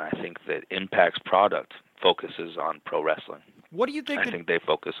wrestler. And I think that Impact's product focuses on pro wrestling. What do you think? I think they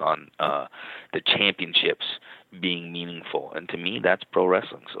focus on the championships being meaningful, and to me, that's pro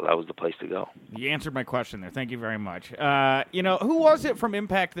wrestling. So that was the place to go. You answered my question there. Thank you very much. Who was it from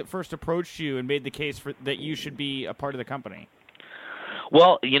Impact that first approached you and made the case that you should be a part of the company?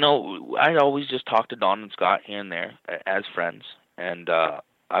 Well, I always just talked to Don and Scott here and there as friends, and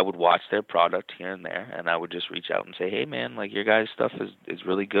I would watch their product here and there, and I would just reach out and say, hey, man, like, your guys' stuff is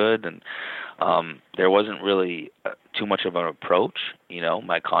really good. And there wasn't really too much of an approach.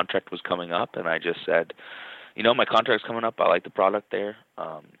 My contract was coming up, and I just said, my contract's coming up. I like the product there.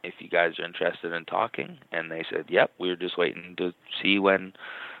 If you guys are interested in talking. And they said, yep, we were just waiting to see when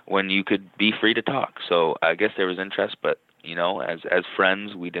you could be free to talk. So I guess there was interest, but, as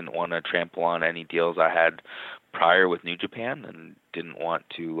friends, we didn't want to trample on any deals I had prior with New Japan, and didn't want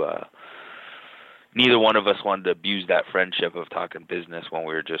to neither one of us wanted to abuse that friendship of talking business when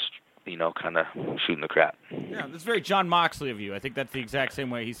we were just kind of shooting the crap. Yeah, that's very John Moxley of you. I think that's the exact same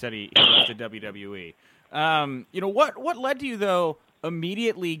way he said he left the WWE. What led to you, though,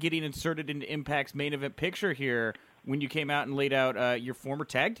 immediately getting inserted into Impact's main event picture here when you came out and laid out your former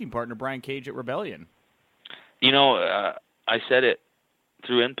tag team partner Brian Cage at Rebellion? I said it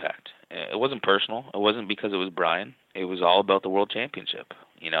through Impact. It wasn't personal. It wasn't because it was Brian. It was all about the World Championship.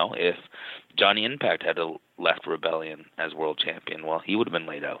 If Johnny Impact had left Rebellion as World Champion, well, he would have been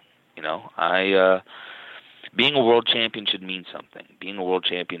laid out. Being a World Champion should mean something. Being a World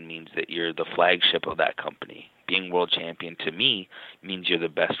Champion means that you're the flagship of that company. Being World Champion, to me, means you're the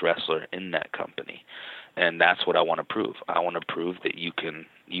best wrestler in that company. And that's what I want to prove. I want to prove that you can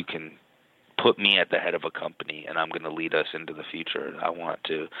put me at the head of a company, and I'm going to lead us into the future. I want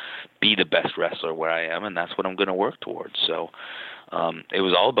to be the best wrestler where I am, and that's what I'm going to work towards. So it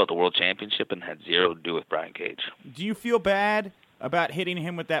was all about the World Championship and had zero to do with Brian Cage. Do you feel bad about hitting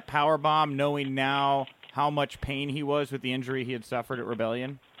him with that power bomb, knowing now how much pain he was with the injury he had suffered at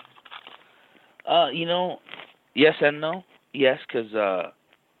Rebellion? Yes and no. Yes, because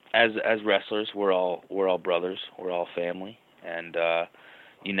as wrestlers, we're all brothers, we're all family, and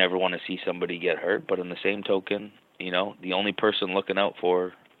you never want to see somebody get hurt. But on the same token, the only person looking out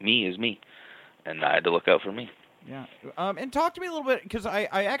for me is me, and I had to look out for me. Yeah. And talk to me a little bit, because I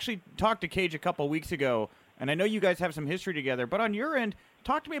actually talked to Cage a couple of weeks ago, and I know you guys have some history together. But on your end,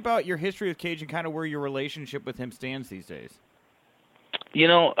 talk to me about your history with Cage and kind of where your relationship with him stands these days.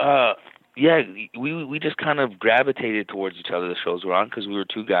 Yeah, we just kind of gravitated towards each other the shows were on, because we were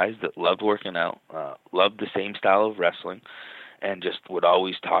two guys that loved working out, loved the same style of wrestling, and just would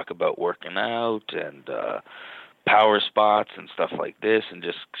always talk about working out and power spots and stuff like this, and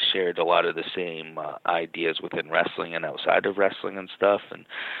just shared a lot of the same ideas within wrestling and outside of wrestling and stuff. And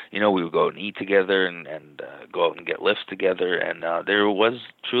we would go and eat together and go out and get lifts together, and there was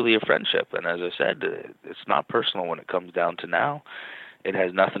truly a friendship. And as I said, it's not personal when it comes down to now. It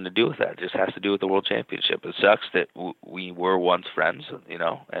has nothing to do with that. It just has to do with the World Championship. It sucks that we were once friends,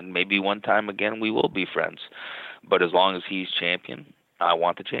 and maybe one time again we will be friends. But as long as he's champion, I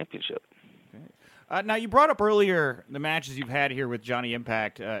want the championship. Okay. Now, you brought up earlier the matches you've had here with Johnny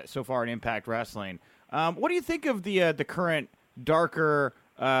Impact so far in Impact Wrestling. What do you think of the current darker,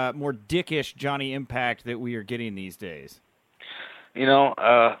 more dickish Johnny Impact that we are getting these days?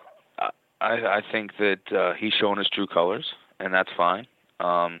 I think that he's showing his true colors, and that's fine.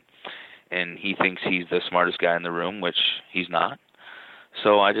 And he thinks he's the smartest guy in the room, which he's not.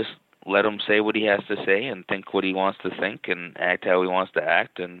 So I just let him say what he has to say and think what he wants to think and act how he wants to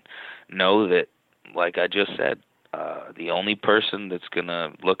act, and know that, like I just said, the only person that's going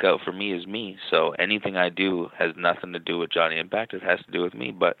to look out for me is me. So anything I do has nothing to do with Johnny Impact. It has to do with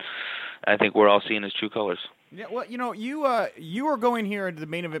me. But I think we're all seeing his true colors. Yeah, well, you are going here into the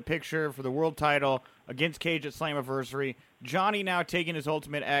main event picture for the world title against Cage at Slammiversary. Johnny now taking his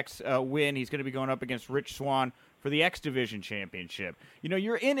Ultimate X win. He's going to be going up against Rich Swann for the X Division Championship.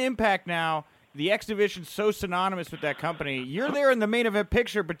 You're in Impact now. The X Division's so synonymous with that company. You're there in the main event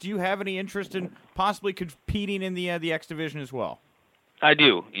picture, but do you have any interest in possibly competing in the X Division as well? I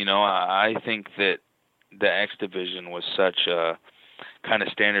do. I think that the X Division was such a kind of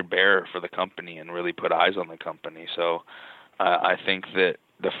standard bearer for the company and really put eyes on the company. So I think that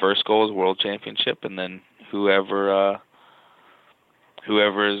the first goal is World Championship, and then whoever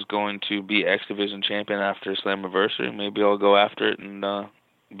is going to be X Division champion after Slammiversary, maybe I'll go after it and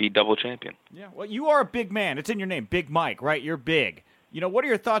be double champion. Yeah, well, you are a big man. It's in your name, Big Mike, right? You're big. What are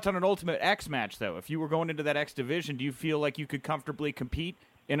your thoughts on an Ultimate X match, though? If you were going into that X Division, do you feel like you could comfortably compete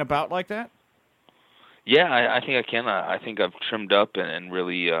in a bout like that? Yeah, I think I can. I think I've trimmed up and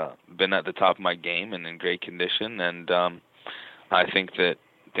really been at the top of my game and in great condition, and I think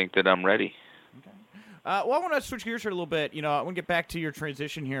that I'm ready. Okay. Well, I want to switch gears here a little bit. I want to get back to your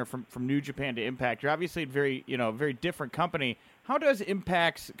transition here from New Japan to Impact. You're obviously a very different company. How does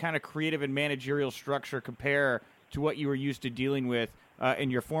Impact's kind of creative and managerial structure compare to what you were used to dealing with in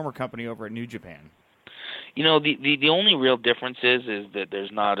your former company over at New Japan? The only real difference is that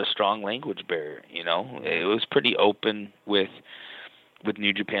there's not a strong language barrier. It was pretty open with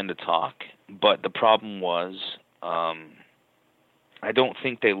New Japan to talk, but the problem was I don't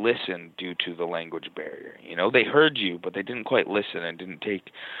think they listened due to the language barrier. They heard you, but they didn't quite listen and didn't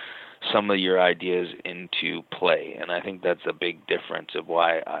take some of your ideas into play, and I think that's a big difference of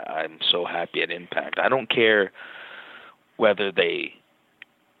why I'm so happy at Impact. I don't care whether they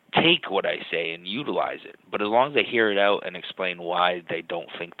take what I say and utilize it, but as long as they hear it out and explain why they don't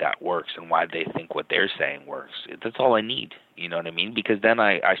think that works and why they think what they're saying works, that's all I need. You know what I mean? Because then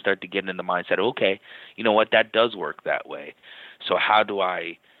I start to get in the mindset, okay, you know what, that does work that way. So how do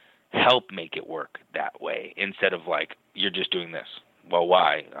I help make it work that way instead of like, you're just doing this. Well,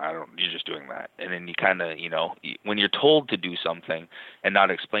 why? You're just doing that. And then you kind of, when you're told to do something and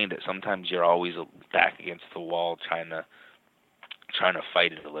not explained it, sometimes you're always back against the wall trying to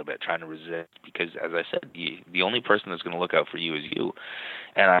fight it a little bit, trying to resist, because as I said, the only person that's going to look out for you is you.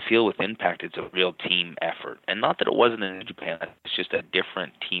 And I feel with Impact, it's a real team effort. And not that it wasn't in Japan, it's just a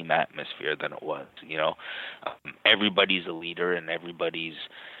different team atmosphere than it was. Everybody's a leader and everybody's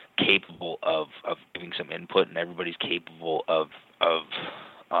capable of giving some input, and everybody's capable of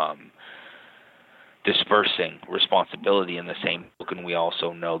dispersing responsibility. In the same token, we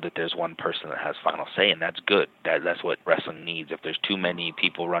also know that there's one person that has final say, and that's good. That's what wrestling needs. If there's too many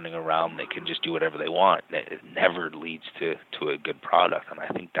people running around that can just do whatever they want, it never leads to a good product, and I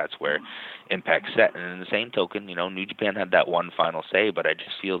think that's where Impact's set. And in the same token, New Japan had that one final say, but I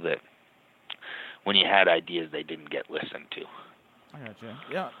just feel that when you had ideas, they didn't get listened to. I gotcha.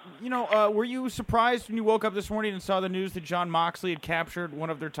 Yeah. Were you surprised when you woke up this morning and saw the news that Jon Moxley had captured one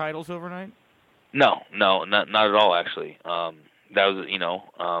of their titles overnight? No, not at all, actually. That was,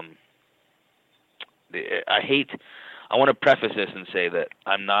 I want to preface this and say that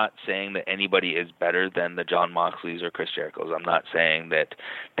I'm not saying that anybody is better than the Jon Moxleys or Chris Jerichos. I'm not saying that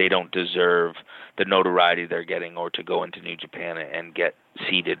they don't deserve the notoriety they're getting or to go into New Japan and get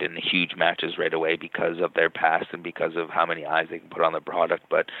seated in huge matches right away because of their past and because of how many eyes they can put on the product.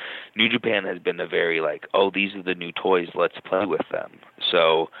 But New Japan has been a very these are the new toys, let's play with them.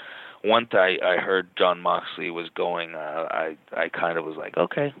 So once I heard Jon Moxley was going, I kind of was like,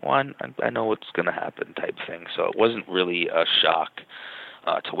 okay, well, I know what's going to happen type thing. So it wasn't really a shock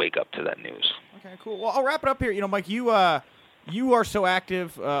to wake up to that news. Okay, cool. Well, I'll wrap it up here. Mike, you are so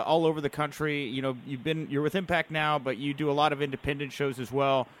active all over the country. You're with Impact now, but you do a lot of independent shows as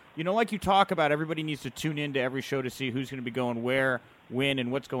well. Like you talk about, everybody needs to tune in to every show to see who's going to be going where, when,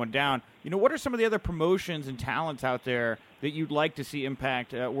 and what's going down. What are some of the other promotions and talents out there that you'd like to see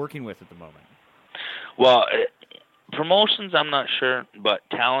Impact working with at the moment? Well, promotions, I'm not sure, but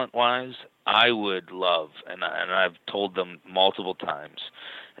talent-wise, I would love, and I've told them multiple times,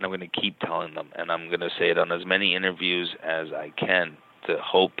 and I'm going to keep telling them, and I'm going to say it on as many interviews as I can to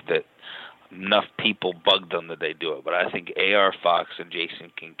hope that enough people bug them that they do it. But I think AR Fox and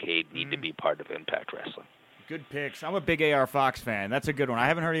Jason Kincaid need to be part of Impact Wrestling. Good picks. I'm a big AR Fox fan. That's a good one. I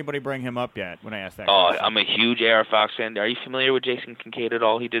haven't heard anybody bring him up yet when I asked that question. I'm a huge AR Fox fan. Are you familiar with Jason Kincaid at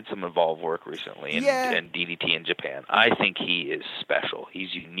all? He did some Evolve work recently and DDT in Japan. I think he is special.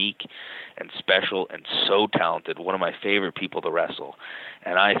 He's unique and special and so talented, one of my favorite people to wrestle.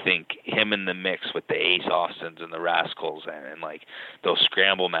 And I think him in the mix with the Ace Austins and the Rascals and like those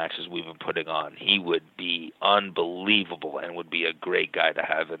scramble matches we've been putting on, he would be unbelievable and would be a great guy to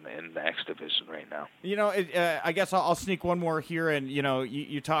have in the X division right now. You know, I guess I'll sneak one more here. And, you know,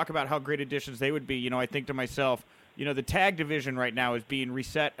 you talk about how great additions they would be. You know, I think to myself, you know, the tag division right now is being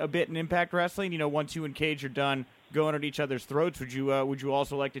reset a bit in Impact Wrestling. You know, once you and Cage are done going at each other's throats, would you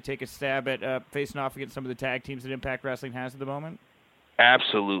also like to take a stab at facing off against some of the tag teams that Impact Wrestling has at the moment?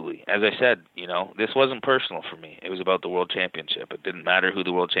 Absolutely. As I said, you know, this wasn't personal for me. It was about the World Championship. It didn't matter who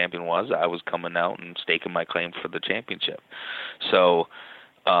the World Champion was. I was coming out and staking my claim for the championship. So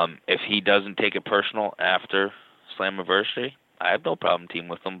if he doesn't take it personal after Slammiversary, I have no problem teaming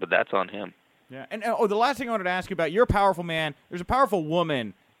with him, but that's on him. Yeah, and the last thing I wanted to ask you about, you're a powerful man. There's a powerful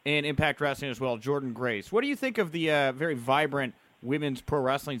woman in Impact Wrestling as well, Jordynne Grace. What do you think of the very vibrant women's pro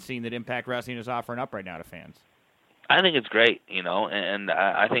wrestling scene that Impact Wrestling is offering up right now to fans? I think it's great, you know, and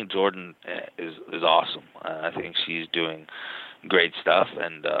I think Jordynne is awesome. I think she's doing great stuff,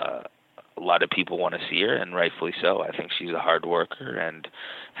 and a lot of people want to see her, and rightfully so. I think she's a hard worker and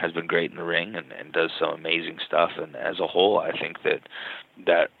has been great in the ring and does some amazing stuff. And as a whole, I think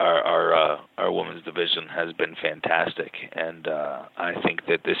that our women's division has been fantastic. And I think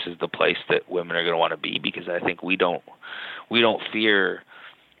that this is the place that women are going to want to be, because I think we don't fear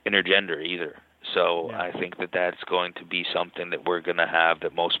intergender either. So yeah. I think that that's going to be something that we're going to have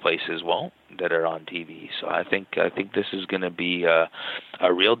that most places won't, that are on TV. So I think this is going to be a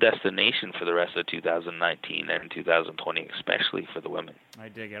real destination for the rest of 2019 and 2020, especially for the women. I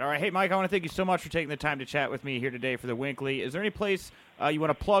dig it. All right, hey, Mike, I want to thank you so much for taking the time to chat with me here today for the Winkley. Is there any place you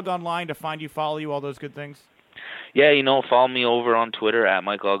want to plug online to find you, follow you, all those good things? Yeah, you know, follow me over on Twitter at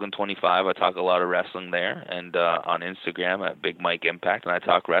MikeLoggan25. I talk a lot of wrestling there, and on Instagram at Big Mike Impact, and I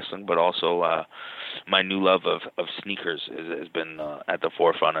talk wrestling, but also my new love of sneakers has been at the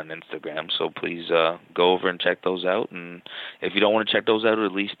forefront on Instagram. So please go over and check those out, and if you don't want to check those out,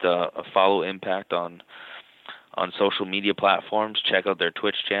 at least follow Impact on social media platforms. Check out their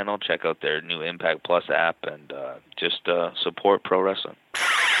Twitch channel, check out their new Impact Plus app, and just support pro wrestling.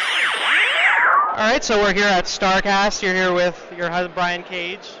 All right, so we're here at StarCast. You're here with your husband, Brian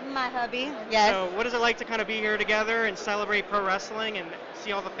Cage. My hubby, yes. So what is it like to kind of be here together and celebrate pro wrestling and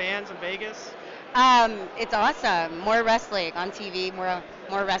see all the fans in Vegas? It's awesome. More wrestling on TV, more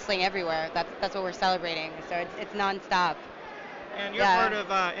wrestling everywhere. That's what we're celebrating. So it's nonstop. And you're part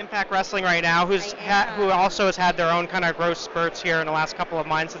of Impact Wrestling right now, who also has had their own kind of growth spurts here in the last couple of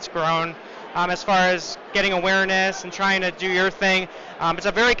months. It's grown. As far as getting awareness and trying to do your thing. It's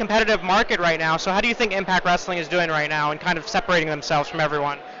a very competitive market right now, so how do you think Impact Wrestling is doing right now and kind of separating themselves from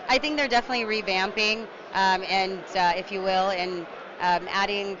everyone? I think they're definitely revamping, and if you will, and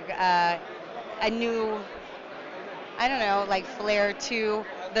adding a new, I don't know, like flair to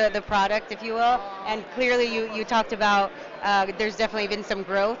the product, if you will. And clearly you talked about there's definitely been some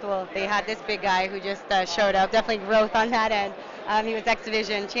growth. Well, they had this big guy who just showed up, definitely growth on that end. He was X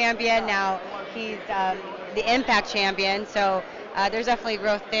Division champion. Now he's the Impact champion. So there's definitely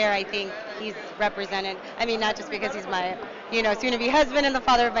growth there. I think he's represented. I mean, not just because he's my, soon-to-be husband and the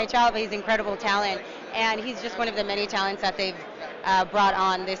father of my child, but he's incredible talent. And he's just one of the many talents that they've brought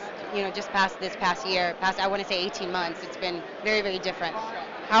on this, just this past year. I want to say 18 months. It's been very, very different.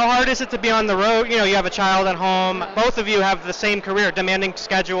 How hard is it to be on the road? You have a child at home. Both of you have the same career, demanding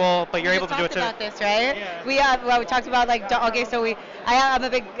schedule, but you're able to do it too. We talked about this, right? Yeah. We talked about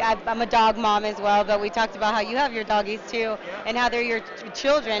I'm a dog mom as well, but we talked about how you have your doggies too, and how they're your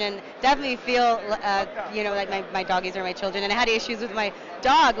children, and definitely feel, like my doggies are my children. And I had issues with my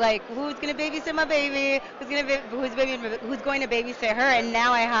dog, like who's going to babysit my baby, who's going to babysit her, and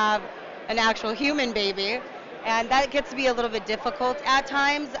now I have an actual human baby. And that gets to be a little bit difficult at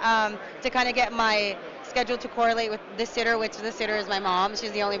times to kind of get my schedule to correlate with the sitter, which the sitter is my mom.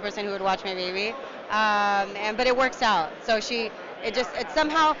 She's the only person who would watch my baby. But it works out. So it's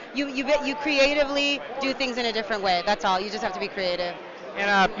somehow you creatively do things in a different way. That's all. You just have to be creative. And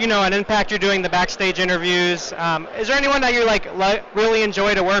at Impact, you're doing the backstage interviews. Is there anyone that you really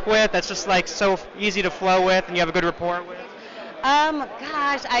enjoy to work with? That's just so easy to flow with, and you have a good rapport with?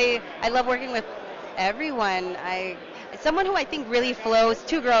 I love working with everyone. Someone who I think really flows,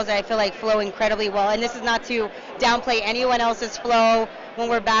 two girls that I feel like flow incredibly well, and this is not to downplay anyone else's flow when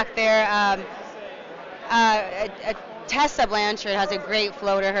we're back there. Tessa Blanchard has a great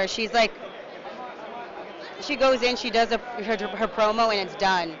flow to her. She's she goes in, she does her promo, and it's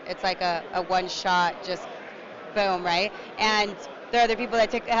done. It's like a one shot, just boom, right? And there are other people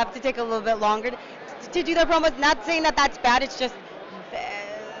that have to take a little bit longer to do their promos. Not saying that that's bad, it's just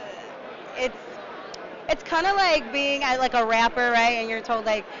it's kind of like being like a rapper, right? And you're told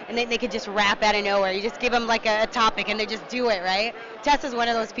like, and they could just rap out of nowhere. You just give them like a topic and they just do it, right? Tessa's one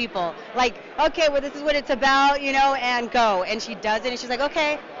of those people. Like, okay, well this is what it's about, and go. And she does it, and she's like,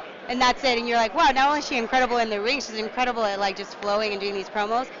 okay, and that's it. And you're like, wow, not only is she incredible in the ring, she's incredible at like just flowing and doing these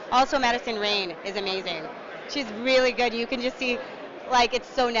promos. Also, Madison Rayne is amazing. She's really good. You can just see. Like, it's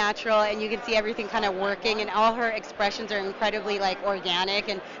so natural, and you can see everything kind of working, and all her expressions are incredibly like organic,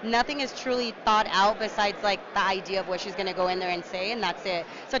 and nothing is truly thought out besides like the idea of what she's going to go in there and say, and that's it.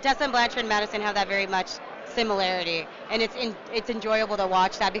 So Tessa and Blanchard and Madison have that very much similarity, and it's enjoyable to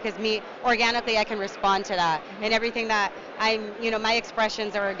watch that, because organically I can respond to that, and everything that my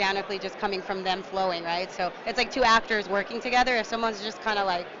expressions are organically just coming from them flowing, right? So it's like two actors working together. If someone's just kind of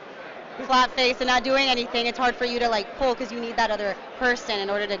like flat face and not doing anything, it's hard for you to like pull, because you need that other person in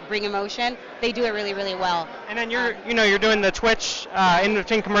order to bring emotion. They do it really, really well. And then you're doing the Twitch in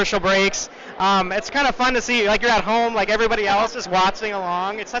between commercial breaks. It's kind of fun to see, like you're at home, like everybody else is watching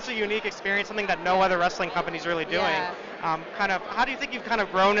along. It's such a unique experience, something that no other wrestling company's really doing. Yeah. How do you think you've kind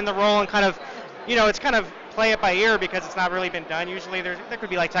of grown in the role, and kind of, it's kind of play it by ear, because it's not really been done. Usually there could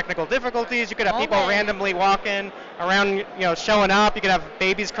be like technical difficulties. You could have people randomly walking around, showing up. You could have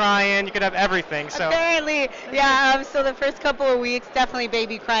babies crying. You could have everything. So apparently, yeah. So the first couple of weeks, definitely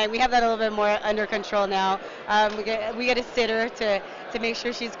baby crying. We have that a little bit more under control now. We get a sitter to make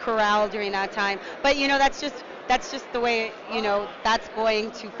sure she's corralled during that time. But that's just the way that's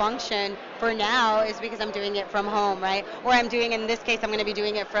going to function for now, is because I'm doing it from home, right? Or in this case, I'm going to be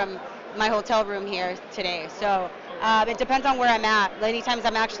doing it from my hotel room here today. So it depends on where I'm at. Many times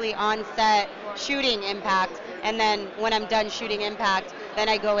I'm actually on set shooting Impact, and then when I'm done shooting Impact, then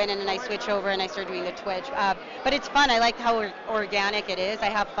I go in and then I switch over and I start doing the Twitch. But it's fun. I like how organic it is. I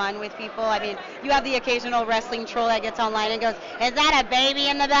have fun with people. I mean, you have the occasional wrestling troll that gets online and goes, "Is that a baby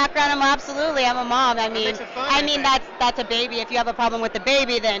in the background?" I'm absolutely. I'm a mom. That's a baby. If you have a problem with the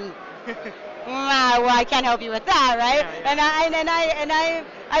baby, then well, I can't help you with that, right? Yeah.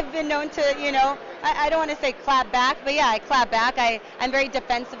 I've been known to, I don't want to say clap back, but yeah, I clap back. I'm very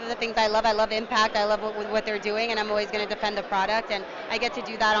defensive of the things I love. I love Impact. I love what they're doing, and I'm always going to defend the product, and I get to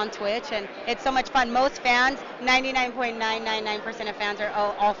do that on Twitch, and it's so much fun. Most fans, 99.999% of fans are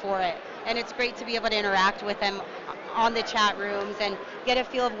all for it, and it's great to be able to interact with them on the chat rooms and get a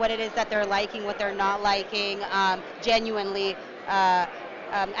feel of what it is that they're liking, what they're not liking, genuinely.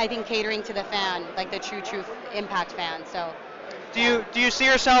 I think catering to the fan, like the true Impact fan. So. Do you see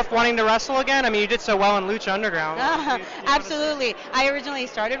yourself wanting to wrestle again? I mean, you did so well in Lucha Underground. Absolutely. I originally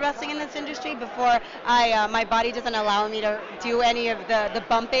started wrestling in this industry before my body doesn't allow me to do any of the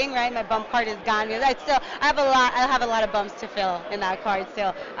bumping, right? My bump card is gone. I have a lot of bumps to fill in that card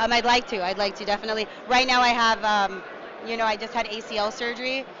still. I'd like to definitely. Right now I have, I just had ACL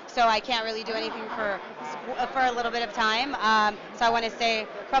surgery, so I can't really do anything for a little bit of time. So I want to say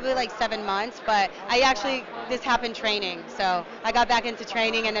probably like 7 months, but this happened training. So I got back into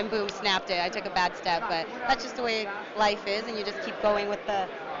training and then boom, snapped it. I took a bad step, but that's just the way life is, and you just keep going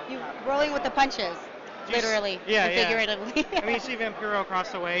rolling with the punches, literally and figuratively. I mean, you see Vampiro across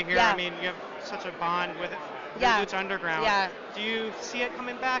the way here. Yeah. I mean, you have such a bond with Lucha Underground. Yeah. Do you see it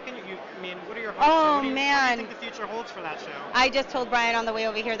coming back? And what are your hopes? Oh, man. What do you think the future holds for that show? I just told Brian on the way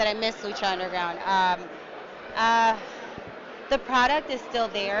over here that I miss Lucha Underground. The product is still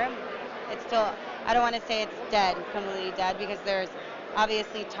there. It's still, I don't want to say it's dead, completely dead, because there's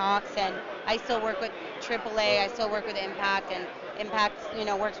obviously talks, and I still work with AAA, I still work with Impact, and Impact,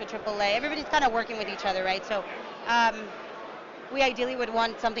 works with AAA. Everybody's kind of working with each other, right? So we ideally would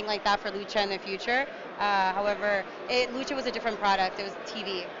want something like that for Lucha in the future. However, Lucha was a different product. It was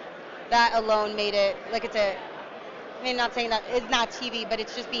TV. That alone made it, not saying that it's not TV, but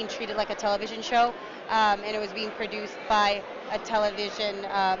it's just being treated like a television show, and it was being produced by a television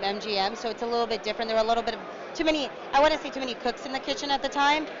MGM, so it's a little bit different. There were a little bit of too many cooks in the kitchen at the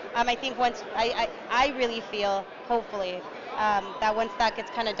time. I think once, I really feel, hopefully, that once that gets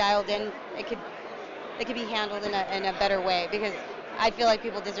kind of dialed in, it could be handled in a better way, because I feel like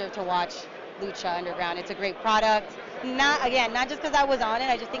people deserve to watch Lucha Underground. It's a great product. Not just because I was on it,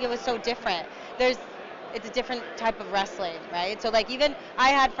 I just think it was so different. It's a different type of wrestling, right? So even I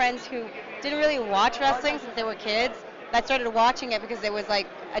had friends who didn't really watch wrestling since they were kids that started watching it because it was like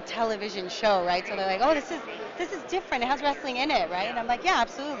a television show, right? So they're like, oh, this is different. It has wrestling in it, right? And I'm like, yeah,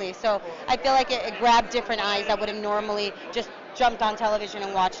 absolutely. So I feel like it grabbed different eyes that would have normally just jumped on television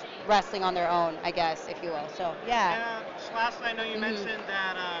and watched wrestling on their own, I guess, if you will. So, yeah. Lastly, I know you mentioned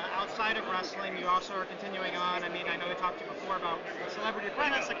that outside of wrestling, you also are continuing on. I mean, I know we talked to you before about Celebrity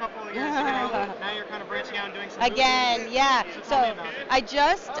Apprentice a couple of years ago. Now you're kind of branching out and doing some Again, movies. yeah. So I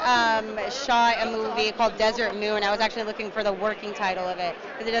just shot a movie called Desert Moon. I was actually looking for the working title of it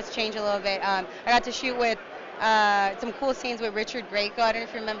because it does change a little bit. I got to shoot with some cool scenes with Richard Grieco. I don't know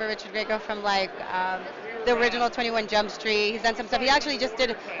if you remember Richard Grieco from like the original 21 Jump Street. He's done some stuff. He actually just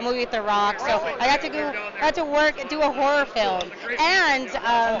did a movie with The Rock. So I got to work and do a horror film. And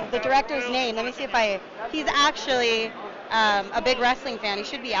the director's name, let me see if he's actually a big wrestling fan. He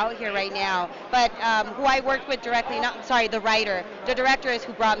should be out here right now. But who I worked with directly, the writer. The director is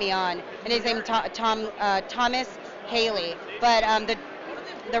who brought me on. And his name is Thomas Haley. But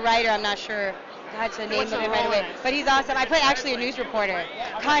the writer, I'm not sure. Had to name him right away, but he's awesome. I play actually a news reporter,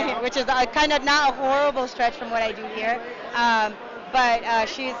 which is kind of not a horrible stretch from what I do here. But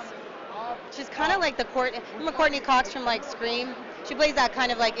she's kind of like remember Courtney Cox from like Scream. She plays that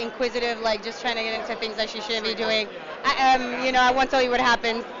kind of like inquisitive, like just trying to get into things that she shouldn't be doing. I won't tell you what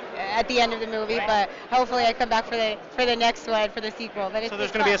happens at the end of the movie, but hopefully I come back for the next one, for the sequel. But so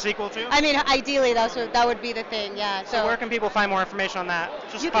there's going to be a sequel too? I mean, ideally that would be the thing, yeah. So where can people find more information on that?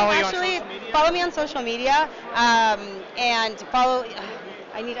 Just follow you on social media? Follow me on social media, and follow.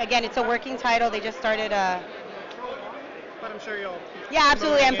 It's a working title. They just started. But I'm sure you'll. Yeah,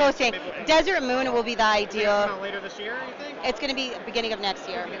 absolutely. I'm posting. Desert Moon will be the ideal. Later this year, you think? It's going to be beginning of next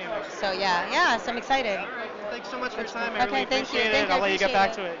year. So yeah. So I'm excited. All right. Well, thanks so much for your time. I really appreciate it. I'll let you get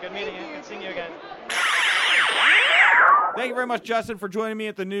back to it. Good meeting you. Good seeing you again. Thank you very much, Justin, for joining me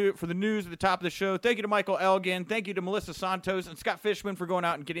for the news at the top of the show. Thank you to Michael Elgin. Thank you to Melissa Santos and Scott Fishman for going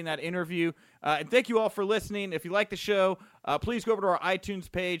out and getting that interview. And thank you all for listening. If you like the show, please go over to our iTunes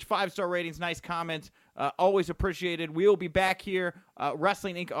page. 5-star ratings, nice comments. Always appreciated. We will be back here,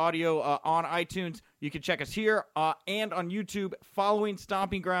 Wrestling Inc. Audio on iTunes. You can check us here and on YouTube following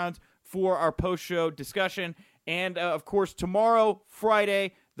Stomping Grounds for our post-show discussion. And, of course, tomorrow,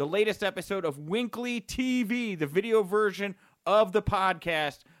 Friday, the latest episode of Winkley TV, the video version of the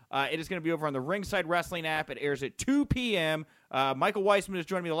podcast. It is going to be over on the Ringside Wrestling app. It airs at 2 p.m. Michael Weissman has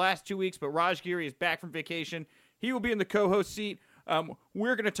joined me the last 2 weeks, but Raj Giri is back from vacation. He will be in the co-host seat.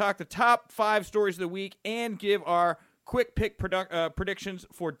 We're going to talk the top 5 stories of the week and give our quick pick predictions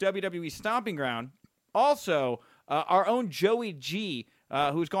for WWE Stomping Ground. Also, our own Joey G,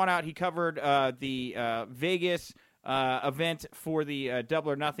 who's gone out. He covered the Vegas event for the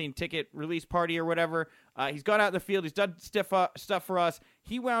Double or Nothing ticket release party or whatever. He's gone out in the field. He's done stuff for us.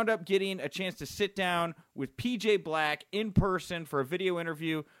 He wound up getting a chance to sit down with PJ Black in person for a video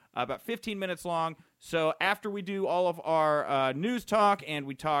interview, about 15 minutes long. So after we do all of our news talk and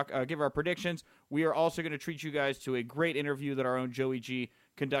we give our predictions, we are also going to treat you guys to a great interview that our own Joey G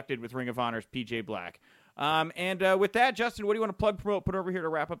conducted with Ring of Honor's PJ Black. And with that, Justin, what do you want to plug, promote, put over here to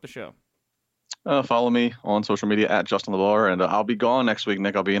wrap up the show? Follow me on social media at Justin LeBar, and I'll be gone next week,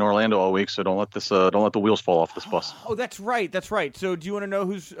 Nick. I'll be in Orlando all week, so don't let the wheels fall off this bus. Oh, that's right. So do you want to know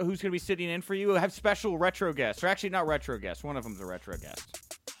who's going to be sitting in for you? I have special retro guests, or actually not retro guests. One of them's a retro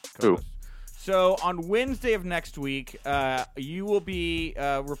guest. Who? So on Wednesday of next week, you will be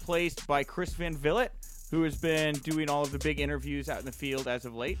replaced by Chris Van Vliet, who has been doing all of the big interviews out in the field as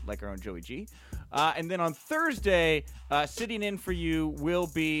of late, like our own Joey G. And then on Thursday, sitting in for you will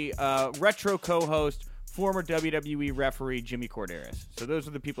be retro co-host, former WWE referee Jimmy Corderas. So those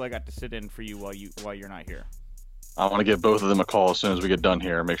are the people I got to sit in for you while you're not here. I want to give both of them a call as soon as we get done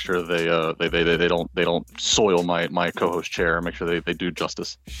here. Make sure they don't soil my co-host chair. Make sure they do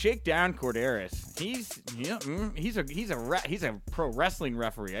justice. Shake down Corderas. He's a pro wrestling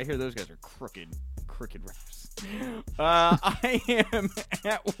referee. I hear those guys are crooked refs. I am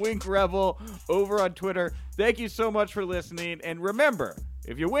at Wink Rebel over on Twitter. Thank you so much for listening. And remember,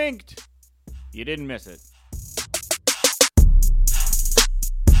 if you winked, you didn't miss it.